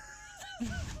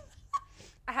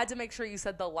 I had to make sure you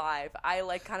said the live. I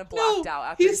like kind of blocked out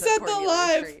after you said Cornelia the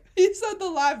live. Street. He said the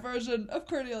live version of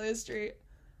Cornelia Street.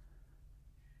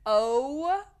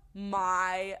 Oh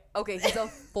my. Okay, he's a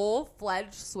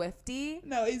full-fledged Swiftie.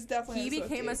 No, he's definitely He a Swiftie.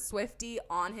 became a Swiftie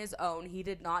on his own. He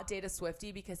did not date a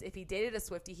Swiftie because if he dated a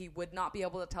Swiftie, he would not be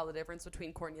able to tell the difference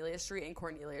between Cornelia Street and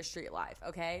Cornelia Street Live,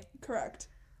 okay? Correct.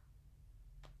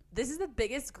 This is the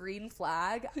biggest green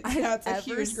flag Yeah, I've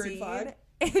ever seen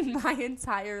in my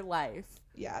entire life.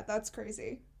 Yeah, that's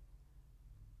crazy.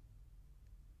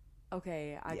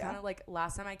 Okay, I kind of like,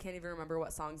 last time I can't even remember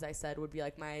what songs I said would be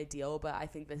like my ideal, but I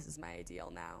think this is my ideal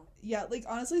now. Yeah, like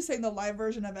honestly saying the live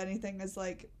version of anything is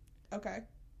like, okay,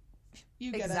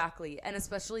 you get it. Exactly, and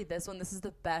especially this one, this is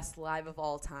the best live of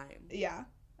all time. Yeah,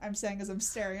 I'm saying as I'm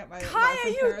staring at my Kaya,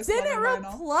 you didn't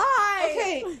reply!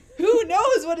 Okay, who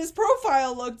knows what his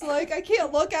profile looked like? I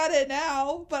can't look at it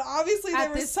now, but obviously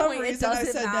there was some reason I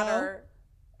said no.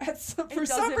 For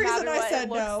some reason I said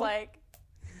no. Like.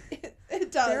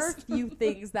 It does. There are a few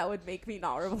things that would make me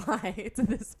not reply to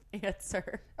this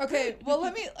answer. Okay,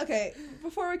 well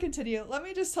before we continue, let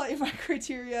me just tell you my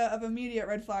criteria of immediate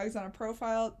red flags on a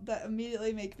profile that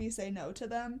immediately make me say no to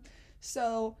them.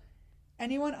 So,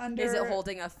 anyone under... Is it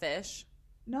holding a fish?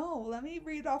 No, let me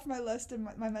read off my list and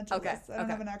my mental list. I don't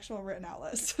have an actual written out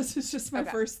list. This is just my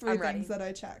first 3 things that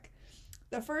I check.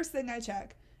 The first thing I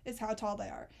check is how tall they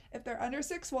are. If they're under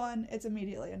 6'1", it's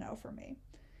immediately a no for me.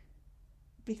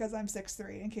 Because I'm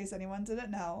 6'3", in case anyone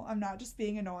didn't know. I'm not just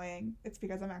being annoying. It's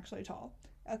because I'm actually tall.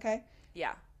 Okay?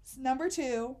 Yeah. Number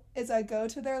 2 is I go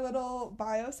to their little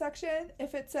bio section.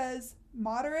 If it says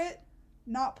moderate,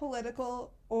 not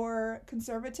political, or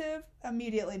conservative,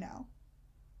 immediately no.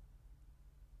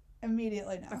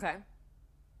 Immediately no. Okay.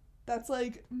 That's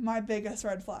like my biggest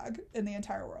red flag in the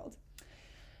entire world.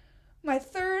 My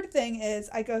third thing is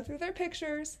I go through their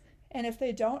pictures, and if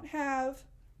they don't have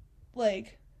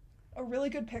like a really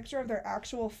good picture of their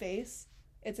actual face,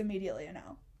 it's immediately a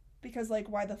no. Because like,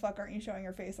 why the fuck aren't you showing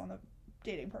your face on the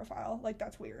dating profile? Like,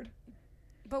 that's weird.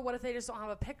 But what if they just don't have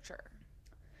a picture?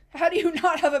 How do you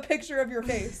not have a picture of your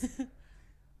face?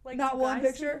 Like, not one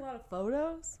picture? Take a lot of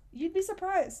photos? You'd be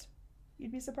surprised.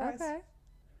 You'd be surprised. Okay.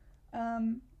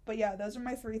 But yeah, those are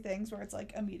my 3 things where it's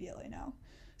like immediately no.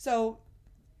 So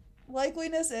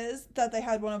likeliness is that they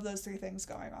had one of those 3 things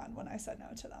going on when I said no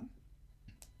to them.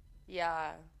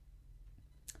 Yeah.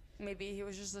 Maybe he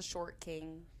was just a short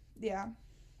king. Yeah,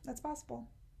 that's possible.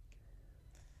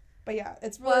 But yeah,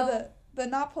 it's really the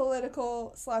not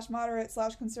political / moderate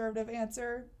 / conservative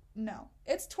answer. No.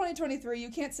 It's 2023.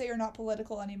 You can't say you're not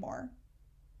political anymore.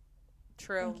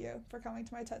 True. Thank you for coming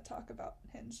to my TED Talk about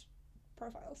Hinge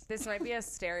profiles. This might be a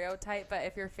stereotype, but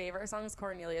if your favorite song is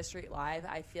Cornelia Street Live,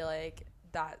 I feel like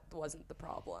that wasn't the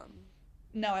problem.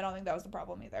 No, I don't think that was the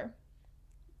problem either.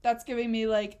 That's giving me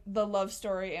like the love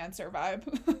story answer vibe.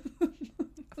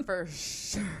 For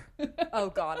sure. Oh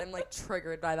God, I'm like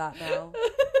triggered by that now.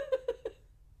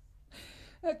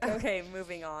 Okay,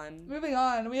 moving on. Moving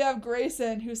on, we have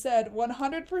Grayson, who said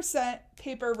 100%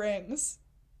 paper rings.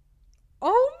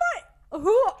 Oh my,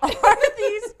 who are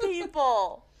these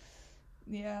people?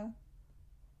 Yeah.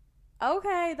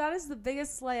 Okay, that is the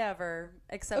biggest slay ever,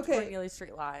 except Cornelia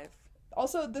Street Live.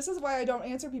 Also, this is why I don't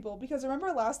answer people, because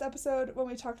remember last episode when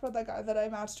we talked about that guy that I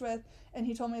matched with, and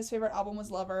he told me his favorite album was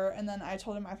Lover, and then I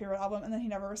told him my favorite album, and then he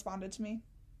never responded to me?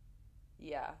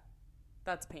 Yeah,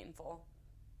 that's painful.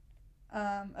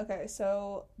 Okay,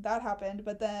 so that happened,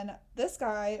 but then this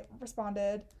guy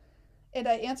responded, and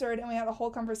I answered, and we had a whole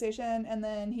conversation, and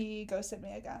then he ghosted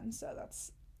me again, so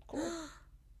that's cool.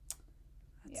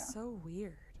 That's so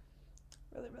weird.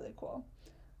 Really, really cool.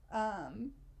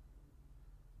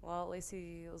 Well, at least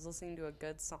he was listening to a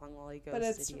good song while he ghosted you. But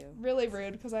it's really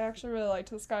rude, because I actually really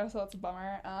liked this guy, so that's a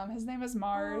bummer. His name is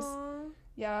Mars. Aww.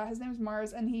 Yeah, his name is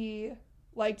Mars, and he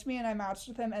liked me, and I matched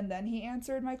with him, and then he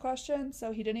answered my question,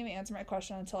 so he didn't even answer my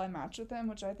question until I matched with him,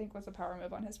 which I think was a power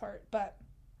move on his part, but...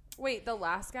 Wait, the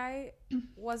last guy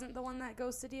wasn't the one that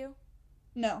ghosted you?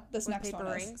 No, this with next paper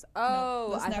one rings? is. Oh,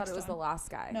 no, I thought it was the last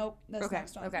guy. Nope, this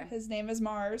next one. Okay. His name is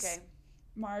Mars. Okay.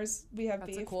 Mars, we have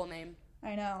beef. That's a cool name.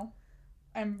 I know.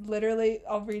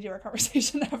 I'll read you our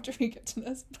conversation after we get to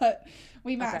this, but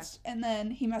we matched, and then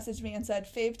he messaged me and said,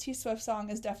 fave T-Swift song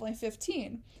is definitely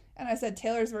 15, and I said,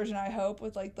 Taylor's version, I hope,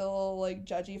 with, like, the little, like,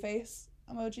 judgy face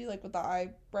emoji, like, with the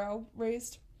eyebrow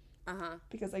raised. Uh-huh.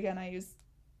 Because, again, I use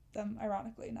them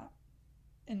ironically, not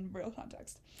in real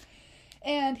context.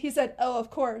 And he said, oh, of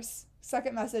course.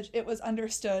 Second message, it was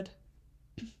understood.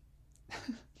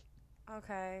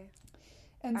 Okay.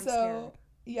 And I'm so scared.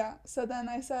 Yeah, so then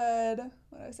I said,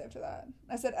 what did I say after that?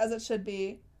 I said, as it should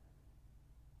be.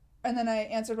 And then I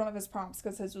answered one of his prompts,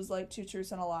 because his was like 2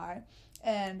 truths and a lie.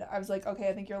 And I was like, okay,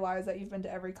 I think your lie is that you've been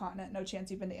to every continent. No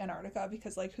chance you've been to Antarctica,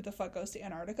 because, like, who the fuck goes to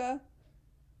Antarctica?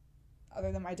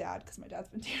 Other than my dad, because my dad's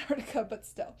been to Antarctica, but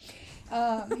still.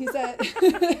 He said,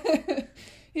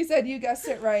 he said, you guessed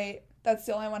it right. That's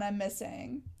the only one I'm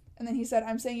missing. And then he said,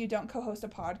 I'm saying you don't co-host a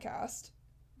podcast,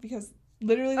 because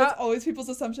literally that's always people's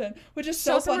assumption, which is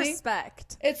so funny.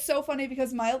 Respect. It's so funny,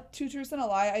 because my 2 truths and a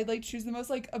lie, I, like, choose the most,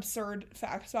 like, absurd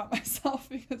facts about myself,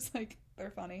 because, like,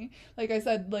 they're funny. Like I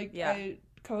said, like, I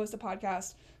co-host a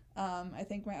podcast. I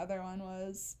think my other one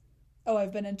was...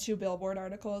 I've been in 2 Billboard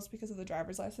articles because of the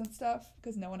driver's license stuff,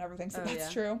 because no one ever thinks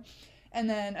that's true. And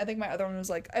then I think my other one was,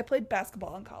 like, I played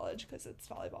basketball in college because it's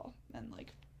volleyball, and,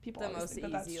 like, people always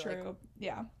think that's true. Like,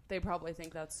 yeah. They probably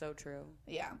think that's so true.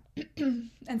 Yeah.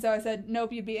 And so I said,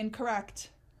 nope, you'd be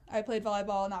incorrect. I played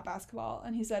volleyball, not basketball.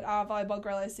 And he said, volleyball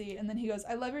girl, I see. And then he goes,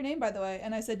 I love your name, by the way.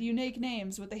 And I said, unique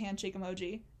names, with the handshake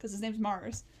emoji, because his name's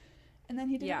Mars. And then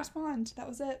he didn't respond. That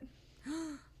was it.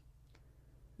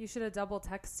 You should have double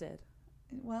texted.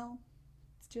 Well,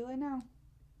 it's too late now.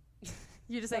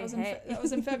 You just say, hey. That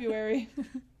was in February.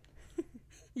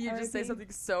 You just say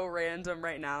something so random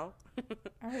right now.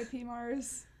 R.I.P.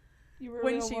 Mars. You were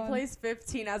when she plays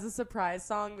 15 as a surprise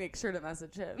song, make sure to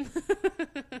message him.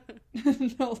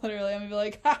 No, literally, I'm gonna be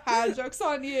like, haha, joke's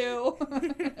on you.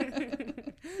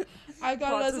 I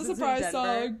got it as a surprise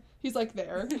song. He's like,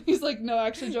 there. He's like, no,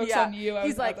 actually, joke's on you. I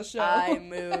was like, at the show. I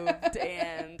moved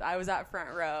and I was at front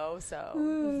row,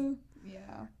 so.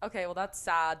 Yeah. Okay, well, that's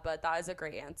sad, but that is a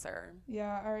great answer.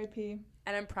 Yeah, R.I.P.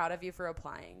 And I'm proud of you for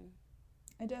applying.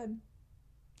 I did.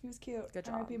 He was cute. Good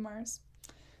job. R.I.P. Mars.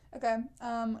 Okay.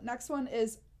 Next one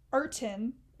is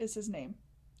Artin is his name.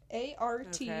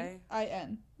 Artin.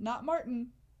 Okay. Not Martin.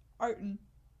 Artin.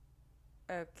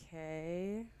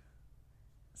 Okay.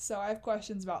 So I have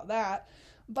questions about that.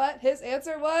 But his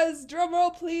answer was,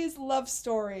 drumroll please, love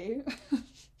story.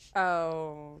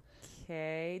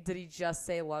 Okay. Did he just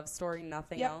say love story,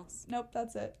 nothing else? Nope,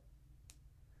 that's it.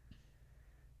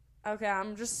 Okay,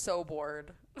 I'm just so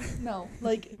bored. No,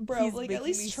 like, bro, He's like, at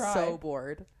least me try. So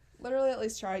bored. Literally, at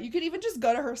least try. You could even just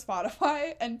go to her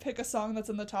Spotify and pick a song that's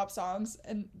in the top songs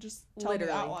and just tell me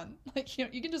that one. Like,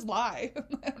 you can just lie.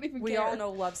 I don't even care. We all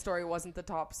know Love Story wasn't the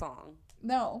top song.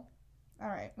 No. All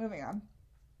right, moving on.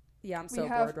 Yeah, I'm so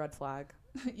bored. Red flag.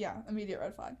 Yeah, immediate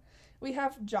red flag. We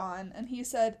have John, and he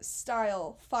said,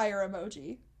 style, fire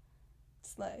emoji.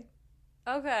 Slay.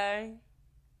 Okay.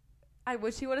 I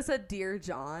wish he would have said Dear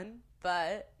John,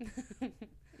 but...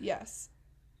 Yes.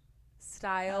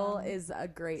 Style is a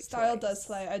great Style choice. does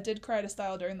slay. I did cry to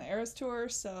Style during the Eras tour,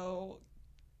 so...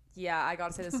 Yeah, I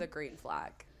gotta say this is a green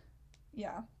flag.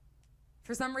 Yeah.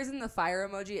 For some reason, the fire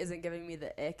emoji isn't giving me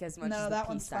the ick as much as the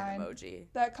peace sign emoji.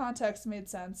 That context made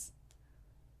sense.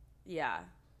 Yeah.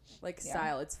 Like,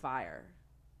 Style, it's fire.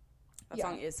 That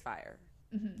song is fire.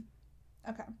 Mm-hmm.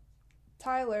 Okay.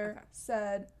 Tyler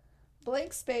said,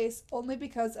 blank space only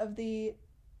because of the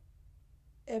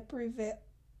It Prevail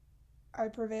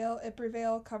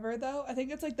cover, though. I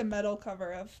think it's like the metal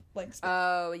cover of blank space.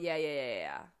 Oh,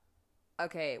 yeah.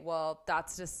 Okay, well,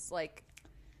 that's just like...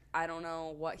 I don't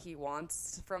know what he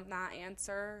wants from that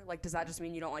answer. Like, does that just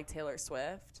mean you don't like Taylor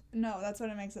Swift? No, that's what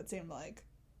it makes it seem like.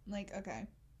 Like, okay.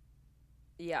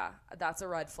 Yeah, that's a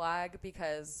red flag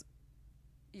because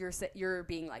you're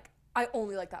being like, I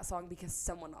only like that song because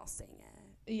someone else sang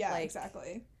it. Yeah, like,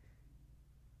 exactly.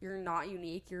 You're not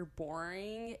unique, you're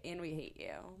boring, and we hate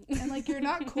you. And, like, you're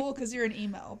not cool because you're an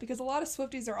emo. Because a lot of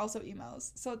Swifties are also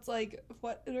emos. So it's like,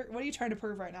 what are you trying to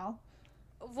prove right now?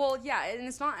 Well, yeah, and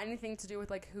it's not anything to do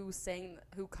with, like, who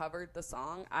covered the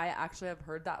song. I actually have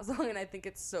heard that song, and I think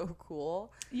it's so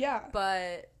cool. Yeah.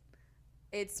 But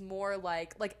it's more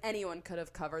like anyone could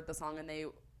have covered the song, and they,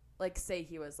 like, say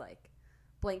he was, like,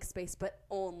 blank space, but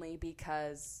only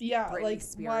because Britney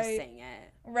Spears sang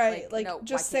it. Right, like no,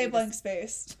 just say blank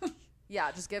space.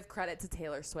 Yeah, just give credit to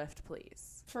Taylor Swift,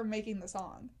 please. For making the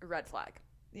song. Red flag.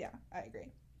 Yeah, I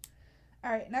agree. All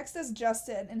right, next is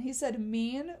Justin, and he said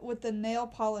mean with the nail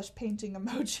polish painting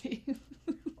emoji.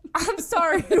 I'm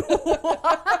sorry,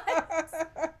 what?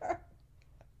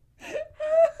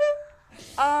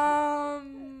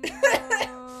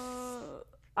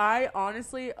 I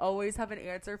honestly always have an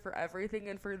answer for everything,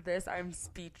 and for this, I'm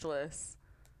speechless.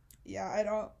 Yeah, I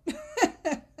don't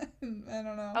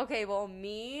know. Okay, well,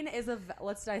 mean is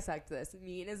let's dissect this.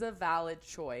 Mean is a valid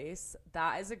choice.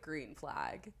 That is a green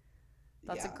flag.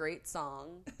 That's a great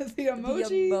song. The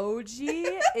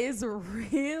emoji is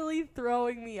really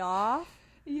throwing me off.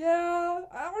 Yeah,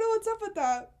 I don't know what's up with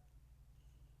that.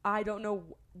 I don't know.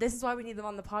 This is why we need them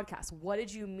on the podcast. What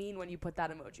did you mean when you put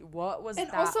that emoji? What was that?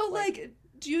 And also, like,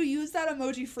 do you use that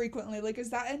emoji frequently? Like,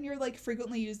 is that in your, like,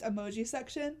 frequently used emoji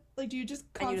section? Like, do you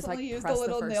just constantly use the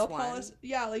little nail polish?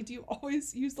 Yeah, like, do you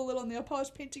always use the little nail polish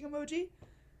painting emoji?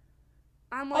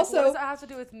 I'm like, also, what does that have to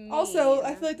do with me? Also,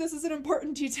 I feel like this is an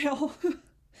important detail.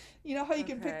 You know how you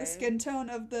can pick the skin tone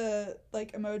of the,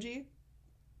 like, emoji?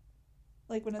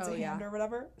 Like, when it's a hand or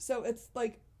whatever? So, it's,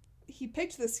 like, he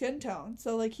picked the skin tone.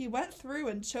 So, like, he went through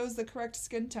and chose the correct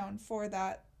skin tone for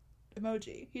that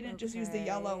emoji. He didn't just use the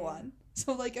yellow one.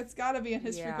 So, like, it's gotta be in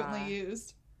his frequently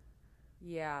used.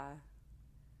 Yeah.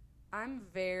 I'm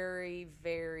very,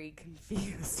 very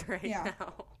confused right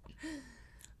now.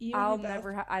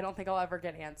 I don't think I'll ever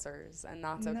get answers, and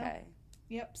that's okay.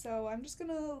 Yep, so I'm just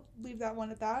gonna leave that one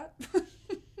at that.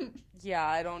 Yeah,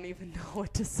 I don't even know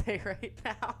what to say right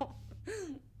now.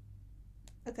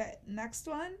 Okay, next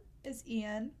one is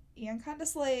Ian. Ian kind of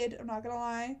slayed, I'm not gonna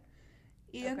lie.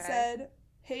 Ian said,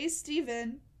 hey,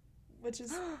 Steven, which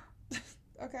is...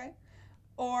 okay.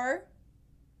 Or,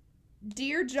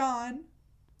 Dear John,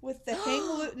 with the hang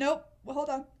loose... Nope, well, hold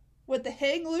on. With the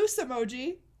hang loose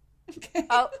emoji. Okay.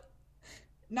 Oh.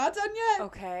 Not done yet.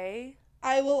 Okay.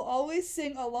 I will always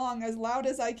sing along as loud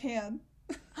as I can.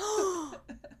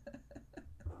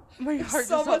 My heart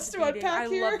so just much stopped to beating. unpack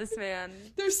here. I love this man.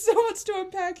 There's so much to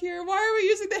unpack here. Why are we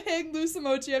using the hang loose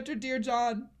emoji after Dear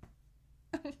John?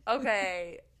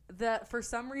 Okay, for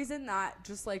some reason that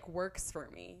just like works for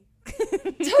me.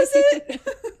 Does it?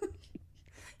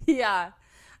 Yeah,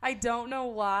 I don't know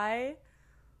why,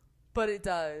 but it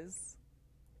does.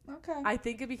 Okay. I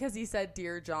think it because he said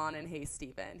Dear John and Hey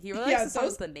Stephen. He really likes the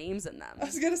songs with the names in them. I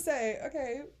was gonna say,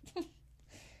 okay.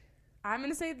 I'm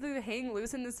gonna say the hang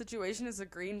loose in this situation is a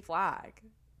green flag.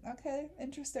 Okay,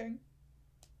 interesting.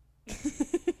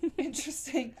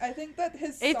 Interesting. I think that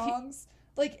his songs,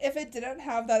 like, if it didn't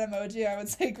have that emoji, I would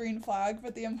say green flag,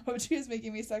 but the emoji is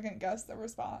making me second guess the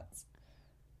response.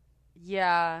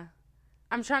 Yeah.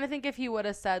 I'm trying to think if he would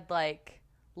have said, like,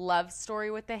 love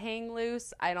story with the hang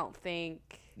loose. I don't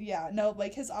think. Yeah, no,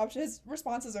 like, his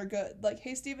responses are good. Like,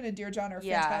 Hey Stephen and Dear John are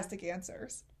fantastic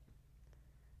answers.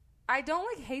 I don't,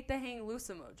 like, hate the hang loose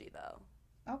emoji, though.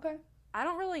 Okay. I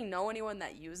don't really know anyone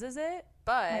that uses it,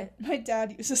 but... My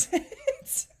dad uses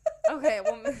it. Okay,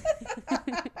 well...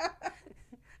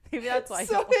 maybe that's why.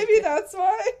 So maybe that's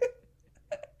why.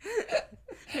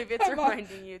 Maybe it's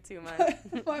reminding you too much.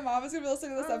 My mom is going to be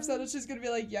listening to this episode and she's going to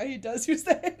be like, yeah, he does use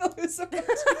the hang loose emoji.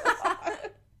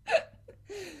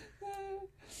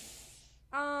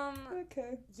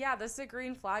 Okay. Yeah, this is a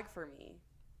green flag for me.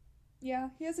 Yeah,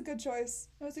 he has a good choice.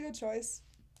 It was a good choice.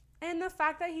 And the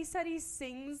fact that he said he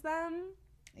sings them.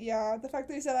 Yeah, the fact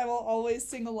that he said I will always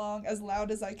sing along as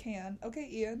loud as I can. Okay,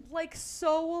 Ian. Like,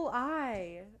 so will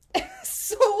I.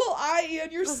 So will I,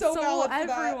 Ian. You're so valid for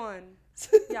everyone.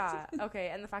 Yeah,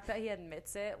 okay. And the fact that he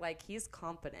admits it, like, he's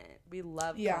competent. We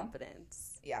love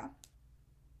competence. Yeah.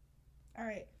 All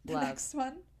right. The next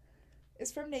one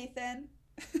is from Nathan.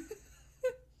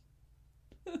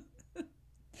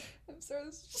 I'm sorry,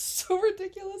 this is so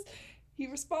ridiculous. He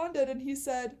responded and he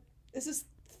said, this is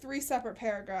 3 separate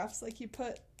paragraphs. Like, he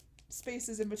put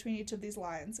spaces in between each of these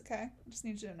lines, okay? I just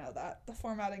need you to know that. The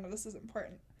formatting of this is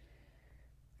important.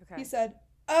 Okay. He said,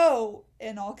 oh,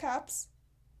 in all caps.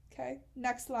 Okay,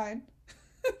 next line.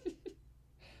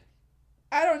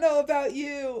 I don't know about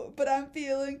you, but I'm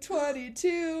feeling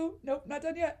 22. Nope, not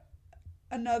done yet.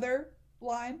 Another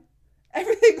line.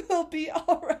 Everything will be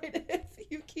all right if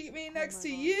you keep me next to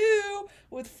you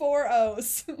with 4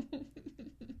 O's.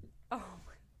 Oh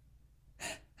my.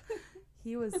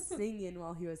 He was singing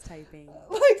while he was typing.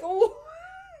 Like,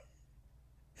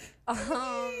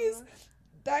 please.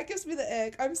 That gives me the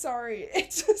ick. I'm sorry.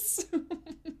 It just...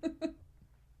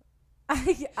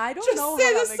 I don't know how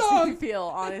that makes me feel,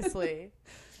 honestly.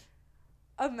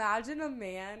 Imagine a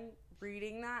man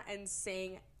reading that and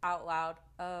saying out loud,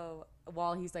 oh,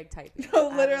 while he's like typing. No,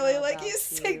 literally, like he's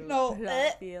saying no.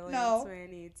 That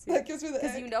gives me the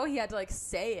because you know he had to like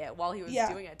say it while he was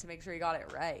doing it to make sure he got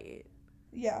it right.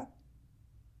 Yeah.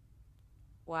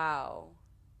 Wow.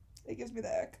 It gives me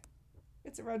the ick.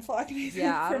 It's a red flag.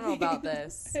 Yeah, I don't know about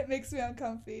this. It makes me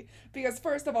uncomfy because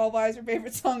first of all, why is your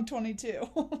favorite song 22?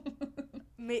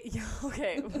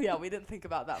 Okay, yeah, we didn't think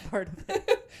about that part of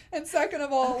it. And second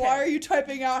of all, why are you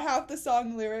typing out half the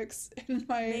song lyrics in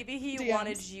my Maybe he DMs?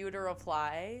 wanted you to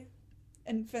reply.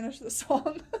 And finish the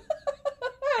song.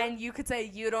 And you could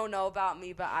say, you don't know about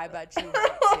me, but I bet you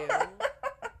want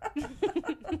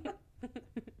to.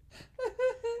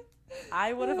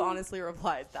 I would have honestly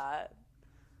replied that.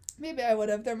 Maybe I would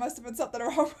have. There must have been something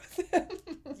wrong with him.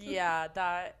 Yeah,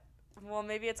 that... Well,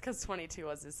 maybe it's because 22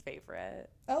 was his favorite.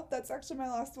 Oh, that's actually my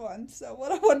last one. So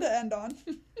what I wanted to end on.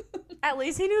 At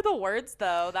least he knew the words,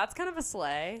 though. That's kind of a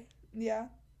slay. Yeah.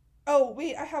 Oh,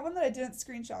 wait. I have one that I didn't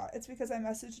screenshot. It's because I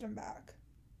messaged him back.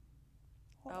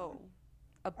 Hold on.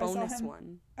 A bonus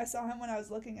one. I saw him when I was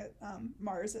looking at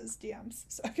Mars's DMs,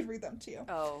 so I could read them to you.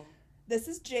 Oh. This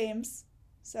is James.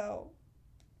 So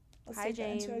let's Hi, take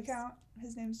James. that into account.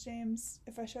 His name's James.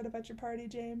 If I showed up at your party,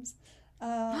 James.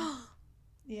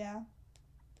 Yeah.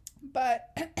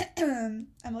 But I'm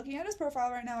looking at his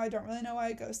profile right now. I don't really know why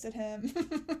I ghosted him.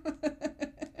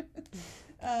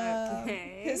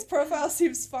 Okay. His profile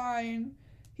seems fine.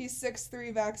 He's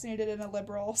 6'3", vaccinated, and a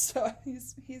liberal, so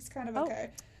he's kind of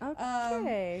okay.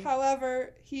 Okay.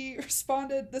 However, he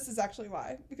responded, this is actually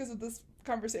why, because of this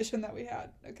conversation that we had,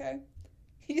 okay?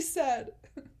 He said,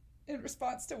 in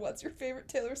response to what's your favorite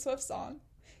Taylor Swift song,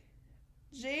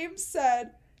 James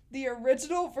said, the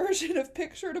original version of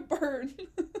Picture to Burn.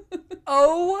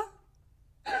 Oh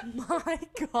my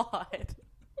God.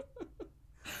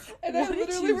 And what I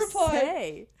literally replied.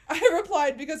 Say? I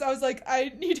replied because I was like,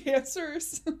 I need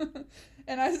answers.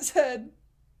 And I said,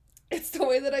 it's the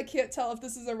way that I can't tell if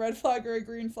this is a red flag or a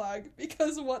green flag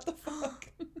because what the fuck?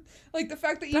 Like, the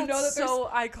fact that you know that there's... so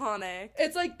iconic.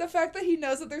 It's like, the fact that he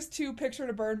knows that there's 2 picture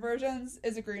to burn versions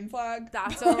is a green flag.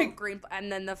 That's like, a green flag.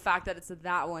 And then the fact that it's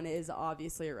that one is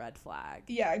obviously a red flag.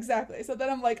 Yeah, exactly. So then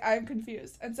I'm like, I'm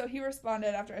confused. And so he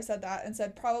responded after I said that and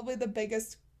said, probably the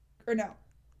biggest... Or no.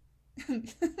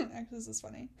 Actually, this is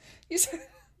funny. He said...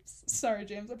 Sorry,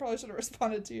 James, I probably should have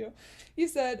responded to you. He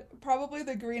said, probably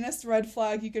the greenest red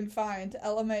flag you can find.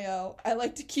 LMAO. I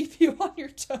like to keep you on your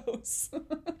toes.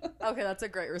 Okay, that's a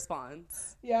great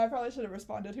response. Yeah, I probably should have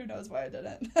responded. Who knows why I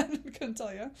didn't. I couldn't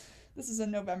tell you. This is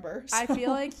in November. So. I feel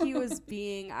like he was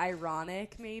being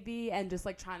ironic, maybe, and just,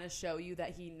 like, trying to show you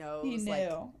that he knows. He knew.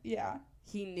 Like, yeah.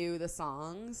 He knew the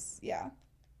songs. Yeah.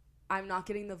 I'm not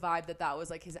getting the vibe that that was,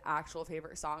 like, his actual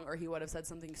favorite song, or he would have said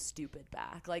something stupid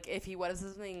back. Like, if he would have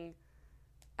said something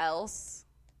else,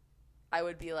 I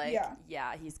would be like,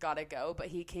 yeah, he's got to go. But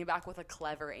he came back with a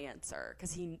clever answer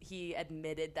because he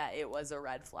admitted that it was a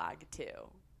red flag, too.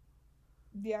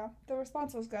 Yeah, the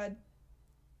response was good.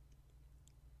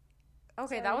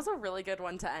 Okay, that was a really good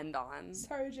one to end on.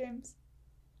 Sorry, James.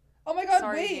 Oh, my God,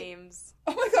 Sorry, wait. James.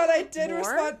 Oh, my God, I did More?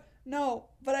 respond... No,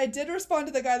 but I did respond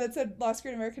to the guy that said Last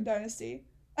Great American Dynasty.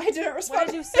 I didn't respond What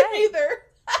did you to say? him either.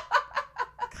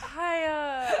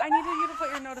 Kaya, I needed you to put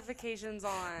your notifications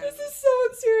on. This is so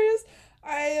unserious.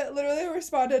 I literally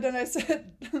responded and I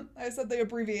said the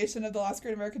abbreviation of the Last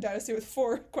Great American Dynasty with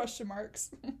 4 question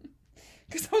marks.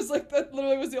 Because I was like, that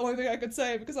literally was the only thing I could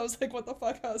say, because I was like, what the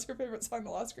fuck, how is your favorite song The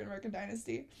Last Great American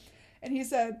Dynasty? And he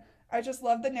said, I just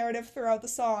love the narrative throughout the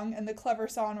song and the clever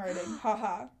songwriting.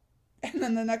 Haha. And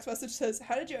then the next message says,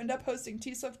 how did you end up hosting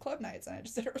T-Swift Club Nights? And I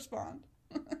just didn't respond.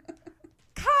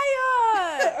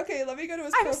 Kaya! Okay, let me go to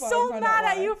his I'm profile. so and find mad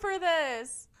out at why. you for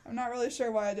this. I'm not really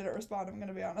sure why I didn't respond. I'm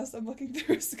gonna be honest. I'm looking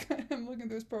through his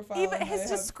profile. Even his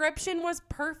description was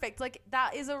perfect. Like,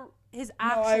 that is his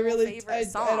actual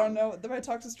favorite song. I don't know. My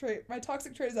toxic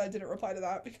trait is I didn't reply to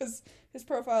that because his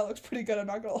profile looks pretty good. I'm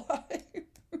not gonna lie.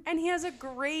 And he has a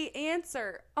great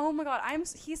answer. Oh my God,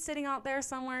 he's sitting out there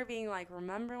somewhere being like,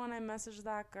 remember when I messaged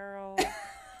that girl?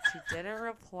 She didn't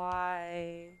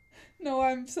reply. No,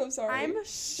 I'm so sorry. I'm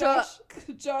shook.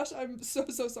 Josh, I'm so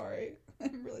sorry.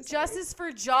 I'm really sorry. Justice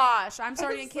for Josh. I'm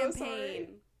starting a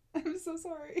campaign. Sorry. I'm so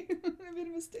sorry. I made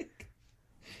a mistake.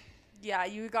 Yeah,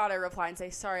 you gotta reply and say,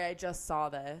 sorry, I just saw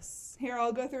this. Here,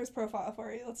 I'll go through his profile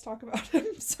for you. Let's talk about him.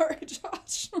 Sorry,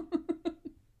 Josh.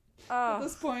 Oh, at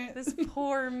this point. This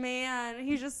poor man.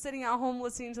 He's just sitting at home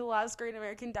listening to The Last Great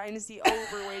American Dynasty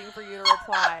over waiting for you to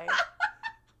reply.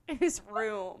 In his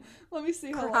room. Let me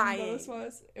see how long ago this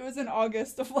was. It was in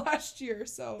August of last year,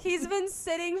 so. He's been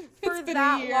sitting for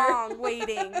that long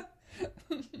waiting.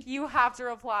 You have to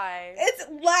reply. It's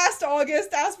last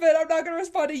August, Aspen. I'm not going to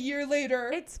respond a year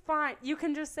later. It's fine. You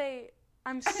can just say,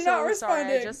 I'm not so sorry.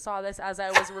 I just saw this as I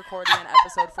was recording an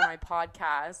episode for my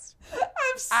podcast.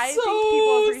 I think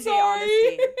people appreciate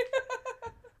honesty.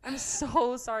 I'm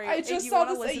so sorry. I just saw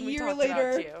this a year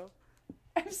later.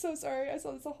 I'm so sorry. I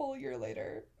saw this a whole year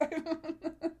later.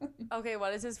 Okay,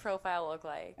 what does his profile look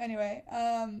like? Anyway,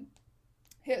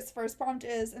 his first prompt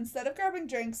is, instead of grabbing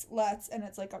drinks, let's, and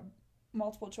it's like a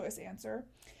multiple choice answer.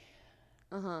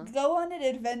 Go on an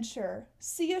adventure,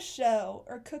 see a show,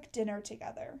 or cook dinner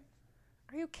together.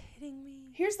 Are you kidding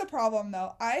me? Here's the problem,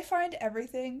 though. I find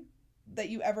everything that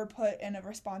you ever put in a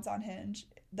response on Hinge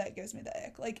that gives me the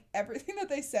ick. Like, everything that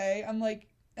they say, I'm like,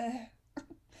 eh.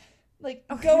 Like,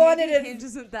 okay, go on an adventure. Hinge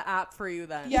isn't the app for you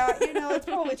then. Yeah, it's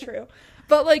probably true.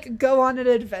 But, like, go on an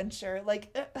adventure.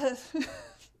 Like,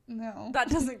 no. That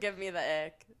doesn't give me the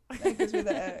ick. That gives me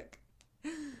the ick.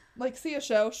 Like, see a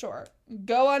show? Sure.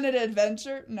 Go on an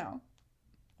adventure? No.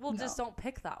 Well, just don't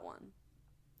pick that one.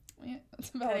 Yeah,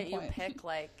 that's a valid point. You pick,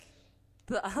 like,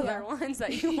 the other ones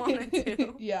that you want to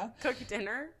do? Yeah. Cook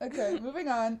dinner? Okay, moving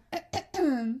on.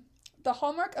 The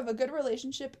hallmark of a good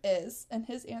relationship is, and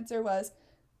his answer was,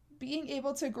 being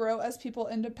able to grow as people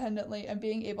independently and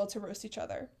being able to roast each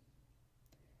other.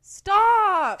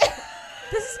 Stop!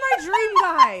 This is my dream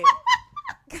guy.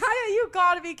 Kaya, you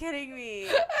gotta be kidding me.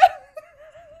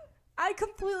 I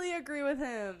completely agree with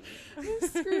him. I'm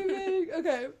screaming.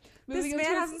 Okay. This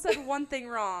man hasn't said one thing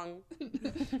wrong.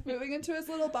 Moving into his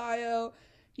little bio,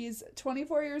 he's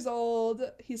 24 years old.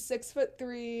 He's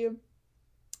 6'3".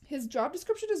 His job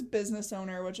description is business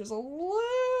owner, which is a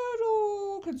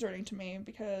little concerning to me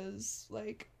because,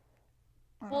 like,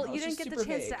 well, you didn't get the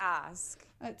chance to ask.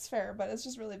 It's fair, but it's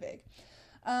just really vague.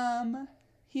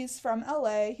 He's from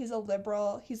LA. He's a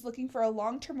liberal. He's looking for a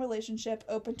long-term relationship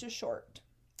open to short.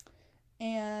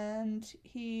 And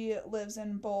he lives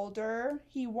in Boulder.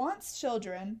 He wants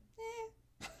children.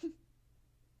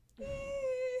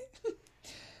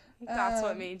 That's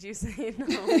what made you say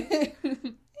no.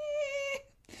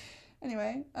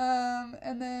 Anyway,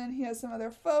 and then he has some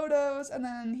other photos, and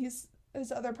then his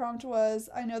other prompt was,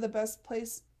 I know the best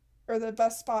place or the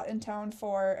best spot in town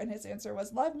for, and his answer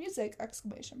was live music,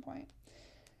 exclamation point.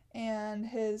 And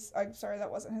I'm sorry,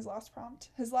 that wasn't his last prompt.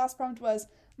 His last prompt was,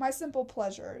 my simple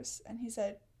pleasures, and he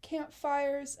said,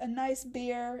 campfires, a nice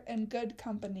beer, and good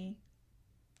company.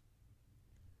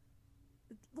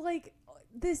 Like,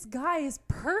 this guy is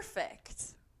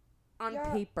perfect on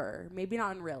paper. Maybe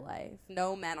not in real life.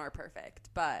 No men are perfect,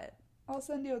 but... I'll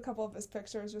send you a couple of his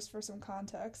pictures just for some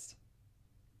context.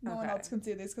 No one else can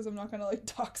see these because I'm not going to, like,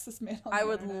 dox this man on the internet. I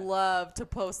would love to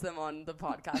post them on the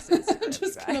podcast Instagram.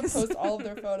 Just going to post all of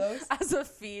their photos. As a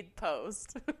feed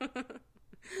post.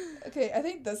 Okay, I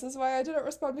think this is why I didn't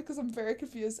respond, because I'm very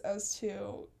confused as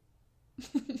to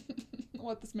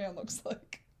what this man looks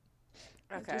like.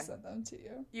 Okay. I just sent them to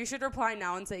you. You should reply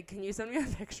now and say, can you send me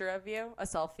a picture of you? A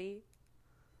selfie?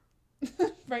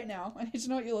 Right now. I need to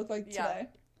know what you look like today.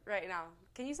 Right now.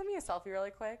 Can you send me a selfie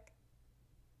really quick?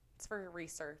 It's for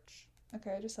research.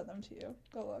 Okay, I just sent them to you.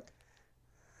 Go look.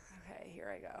 Okay,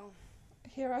 here I go.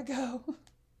 Here I go.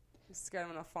 I'm scared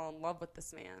I'm going to fall in love with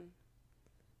this man.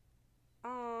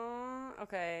 Aww,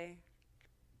 okay.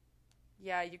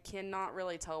 Yeah, you cannot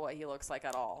really tell what he looks like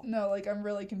at all. No, like, I'm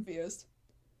really confused.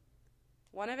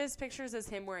 One of his pictures is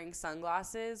him wearing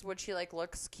sunglasses, which he, like,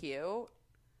 looks cute.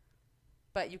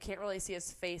 But you can't really see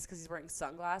his face because he's wearing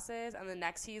sunglasses. And the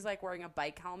next, he's, like, wearing a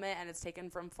bike helmet, and it's taken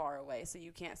from far away, so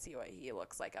you can't see what he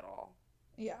looks like at all.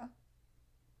 Yeah.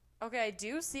 Okay, I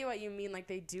do see what you mean. Like,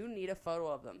 they do need a photo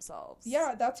of themselves.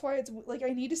 Yeah, that's why it's, like, I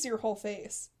need to see your whole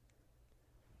face.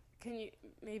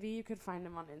 Maybe you could find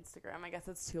him on Instagram. I guess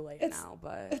it's too late now,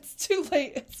 but... It's too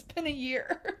late. It's been a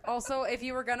year. Also, if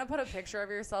you were going to put a picture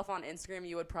of yourself on Instagram,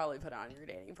 you would probably put it on your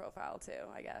dating profile, too,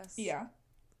 I guess. Yeah.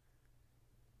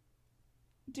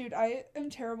 Dude, I am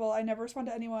terrible. I never respond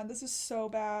to anyone. This is so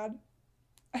bad.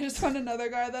 I just found another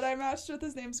guy that I matched with.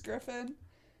 His name's Griffin.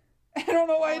 I don't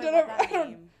know why I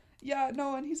didn't... Yeah,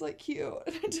 no, and he's, like, cute.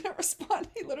 And I didn't respond.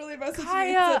 He literally messaged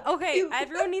me and said... Okay,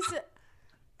 everyone needs to...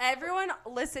 Everyone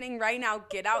listening right now,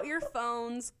 get out your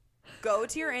phones, go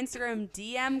to your Instagram,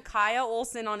 DM Kaya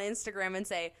Olsen on Instagram and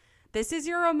say, this is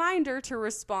your reminder to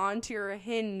respond to your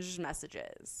Hinge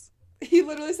messages. He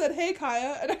literally said, hey,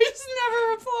 Kaya, and I just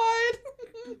never replied.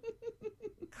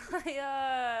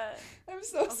 Kaya. I'm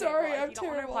so sorry. Well, I'm if you terrible. don't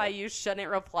want to reply, you shouldn't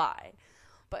reply.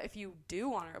 But if you do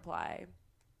want to reply,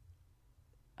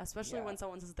 especially when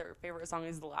someone says their favorite song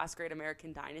is The Last Great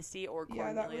American Dynasty or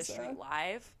Cornelia Street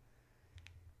Live...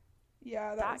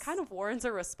 Yeah, that kind of warrants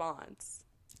a response.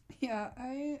 Yeah,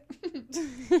 I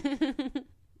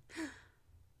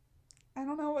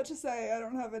don't know what to say. I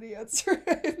don't have any answer.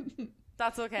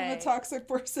 That's okay. I'm a toxic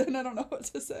person. I don't know what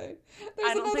to say.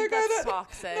 I don't think that's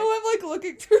toxic. No, I'm like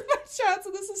looking through my chats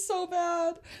and this is so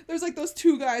bad. There's like those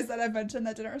two guys that I mentioned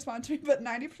that didn't respond to me, but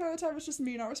 90% of the time it's just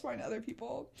me not responding to other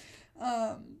people.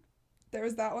 There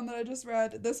was that one that I just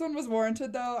read. This one was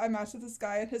warranted, though. I matched with this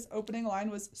guy, and his opening line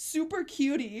was super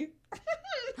cutie.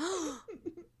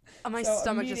 My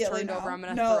stomach just turned over. I'm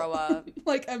going to throw up.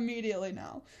 Like, immediately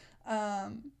now.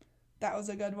 That was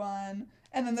a good one.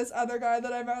 And then this other guy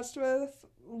that I matched with,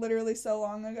 literally so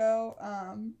long ago,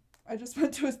 I just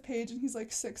went to his page, and he's,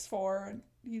 like, 6'4", and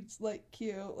he's, like,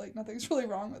 cute. Like, nothing's really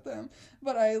wrong with him.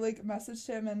 But I, like, messaged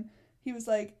him, and he was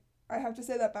like, I have to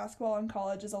say that basketball in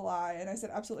college is a lie. And I said,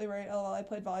 absolutely right. LOL, I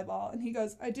played volleyball. And he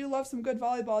goes, I do love some good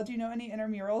volleyball. Do you know any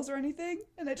intramurals or anything?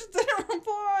 And I just didn't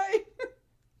reply.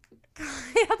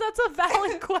 Yeah, that's a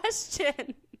valid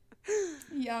question.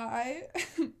 Yeah, I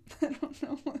don't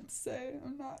know what to say.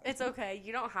 It's okay.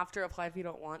 You don't have to reply if you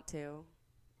don't want to.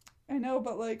 I know,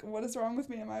 but, like, what is wrong with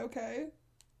me? Am I okay?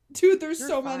 Dude, there's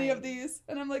so many of these.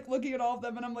 And I'm, like, looking at all of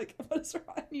them, and I'm like, what is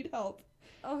wrong? I need help.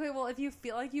 Okay, well, if you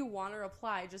feel like you want to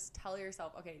reply, just tell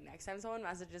yourself, okay, next time someone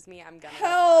messages me, I'm gonna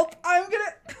help! Reply. I'm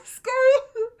gonna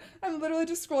scroll. I'm literally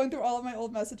just scrolling through all of my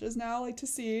old messages now, like, to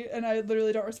see, and I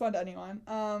literally don't respond to anyone.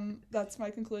 That's my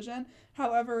conclusion.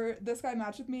 However, this guy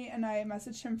matched with me, and I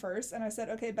messaged him first, and I said,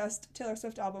 okay, best Taylor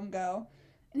Swift album, go.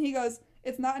 And he goes,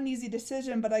 it's not an easy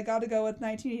decision, but I gotta go with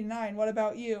 1989. What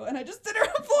about you? And I just didn't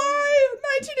reply.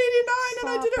 1989, and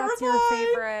I didn't reply. That's your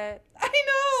favorite. I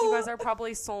know. You guys are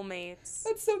probably soulmates.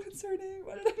 That's so concerning.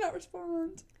 Why did I not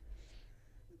respond?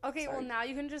 Okay, well, now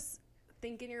you can just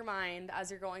think in your mind as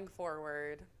you're going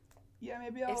forward. Yeah,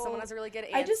 maybe I'll... If someone has a really good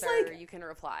answer, you can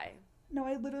reply. No,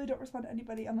 I literally don't respond to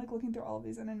anybody. I'm, like, looking through all of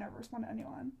these, and I never respond to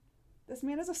anyone. This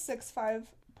man is a 6'5"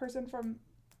 person from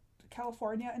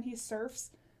California, and he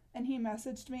surfs, and he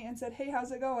messaged me and said, hey,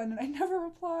 how's it going? And I never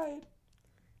replied.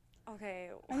 Okay.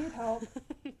 I need help.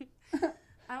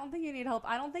 I don't think you need help.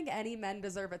 I don't think any men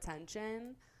deserve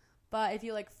attention. But if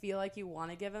you, like, feel like you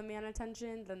want to give a man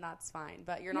attention, then that's fine.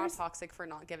 But you're not toxic for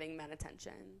not giving men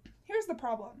attention. Here's the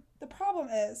problem. The problem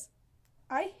is,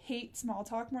 I hate small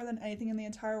talk more than anything in the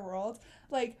entire world.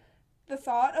 Like, the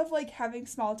thought of, like, having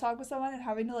small talk with someone and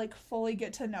having to, like, fully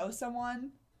get to know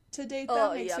someone to date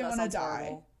them makes me want to die.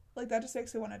 Horrible. Like, that just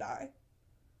makes me want to die.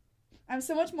 I'm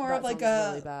so much more of, like, a,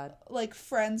 really bad. Like,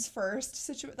 friends first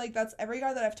situation. Like, that's every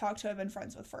guy that I've talked to I've been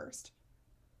friends with first.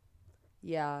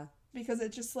 Yeah. Because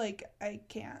it just, like, I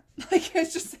can't. Like, I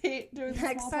just hate doing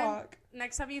small talk.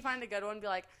 Next time you find a good one, be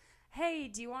like, hey,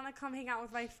 do you want to come hang out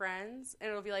with my friends? And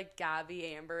it'll be, like,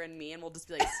 Gabby, Amber, and me, and we'll just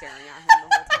be, like, staring at him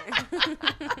the whole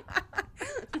time.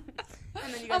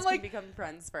 And then you guys can become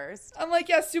friends first. I'm like,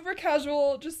 yeah, super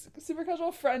casual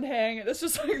friend hang. And it's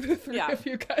just, like, the three of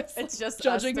you guys. It's just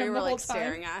judging us three. him We're, the like, whole time.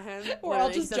 staring at him. We're all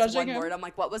just judging him. Word. I'm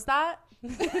like, what was that?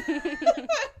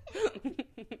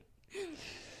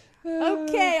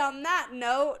 Okay, on that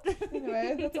note.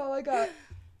 Anyway, that's all I got.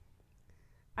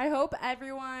 I hope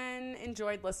everyone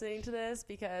enjoyed listening to this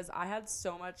because I had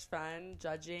so much fun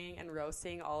judging and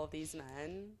roasting all of these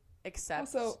men,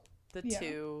 except the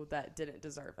two that didn't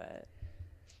deserve it.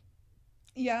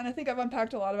 Yeah, and I think I've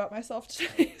unpacked a lot about myself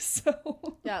today,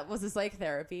 so. Yeah, was this like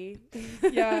therapy?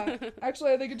 Yeah.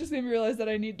 Actually, I think it just made me realize that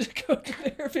I need to go to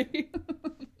therapy.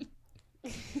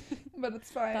 But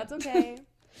it's fine. That's okay.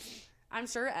 I'm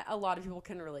sure a lot of people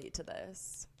can relate to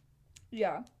this.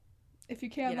 Yeah. If you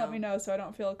can, let me know so I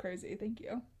don't feel crazy. Thank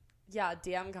you. Yeah,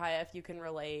 DM Kaya if you can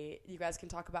relate. You guys can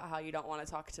talk about how you don't want to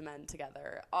talk to men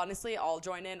together. Honestly, I'll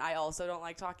join in. I also don't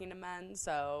like talking to men,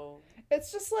 so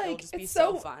it's just like it's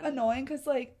so fun. Annoying because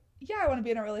like I want to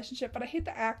be in a relationship, but I hate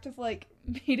the act of like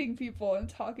meeting people and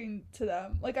talking to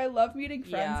them. Like I love meeting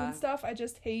friends and stuff. I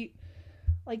just hate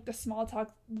like the small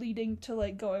talk leading to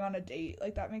like going on a date.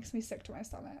 Like that makes me sick to my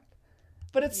stomach.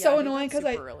 But it's so annoying because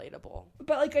relatable.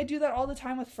 But like I do that all the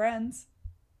time with friends.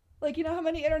 Like, you know how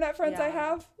many internet friends I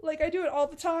have? Like, I do it all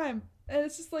the time. And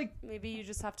it's just like... Maybe you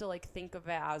just have to, like, think of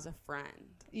it as a friend.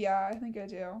 Yeah, I think I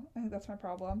do. I think that's my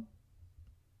problem.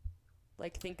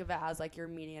 Like, think of it as, like, you're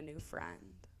meeting a new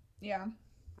friend. Yeah.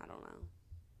 I don't know.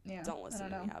 Yeah. Don't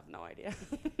listen to me. I have no idea.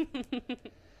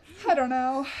 I don't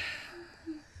know.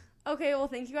 Okay, well,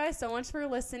 thank you guys so much for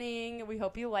listening. We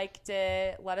hope you liked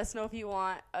it. Let us know if you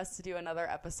want us to do another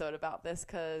episode about this,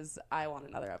 because I want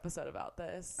another episode about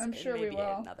this. I'm sure we will.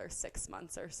 Maybe another 6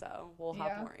 months or so. We'll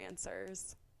have more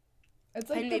answers.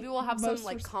 It's like and maybe we'll have some,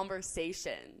 like,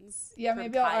 conversations. Yeah,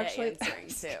 maybe I'll actually answering,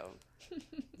 too.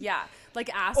 Yeah,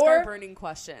 like, ask our burning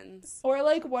questions. Or,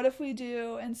 like, what if we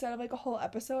do, instead of, like, a whole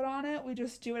episode on it, we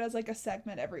just do it as, like, a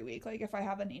segment every week, like, if I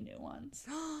have any new ones.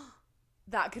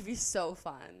 That could be so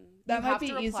fun. That might be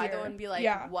easier. You have to reply though and be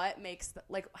like, what makes,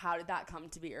 how did that come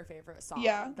to be your favorite song?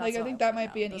 Yeah, like I think that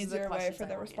might be an easier way for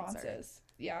the responses.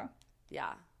 Yeah.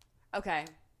 Yeah. Okay.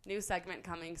 New segment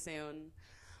coming soon.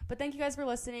 But thank you guys for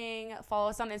listening.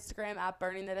 Follow us on Instagram at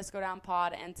Burning the Disco Down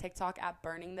Pod and TikTok at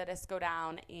Burning the Disco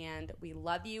Down. And we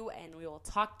love you, and we will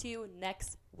talk to you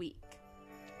next week.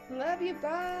 Love you.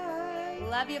 Bye.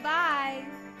 Love you. Bye.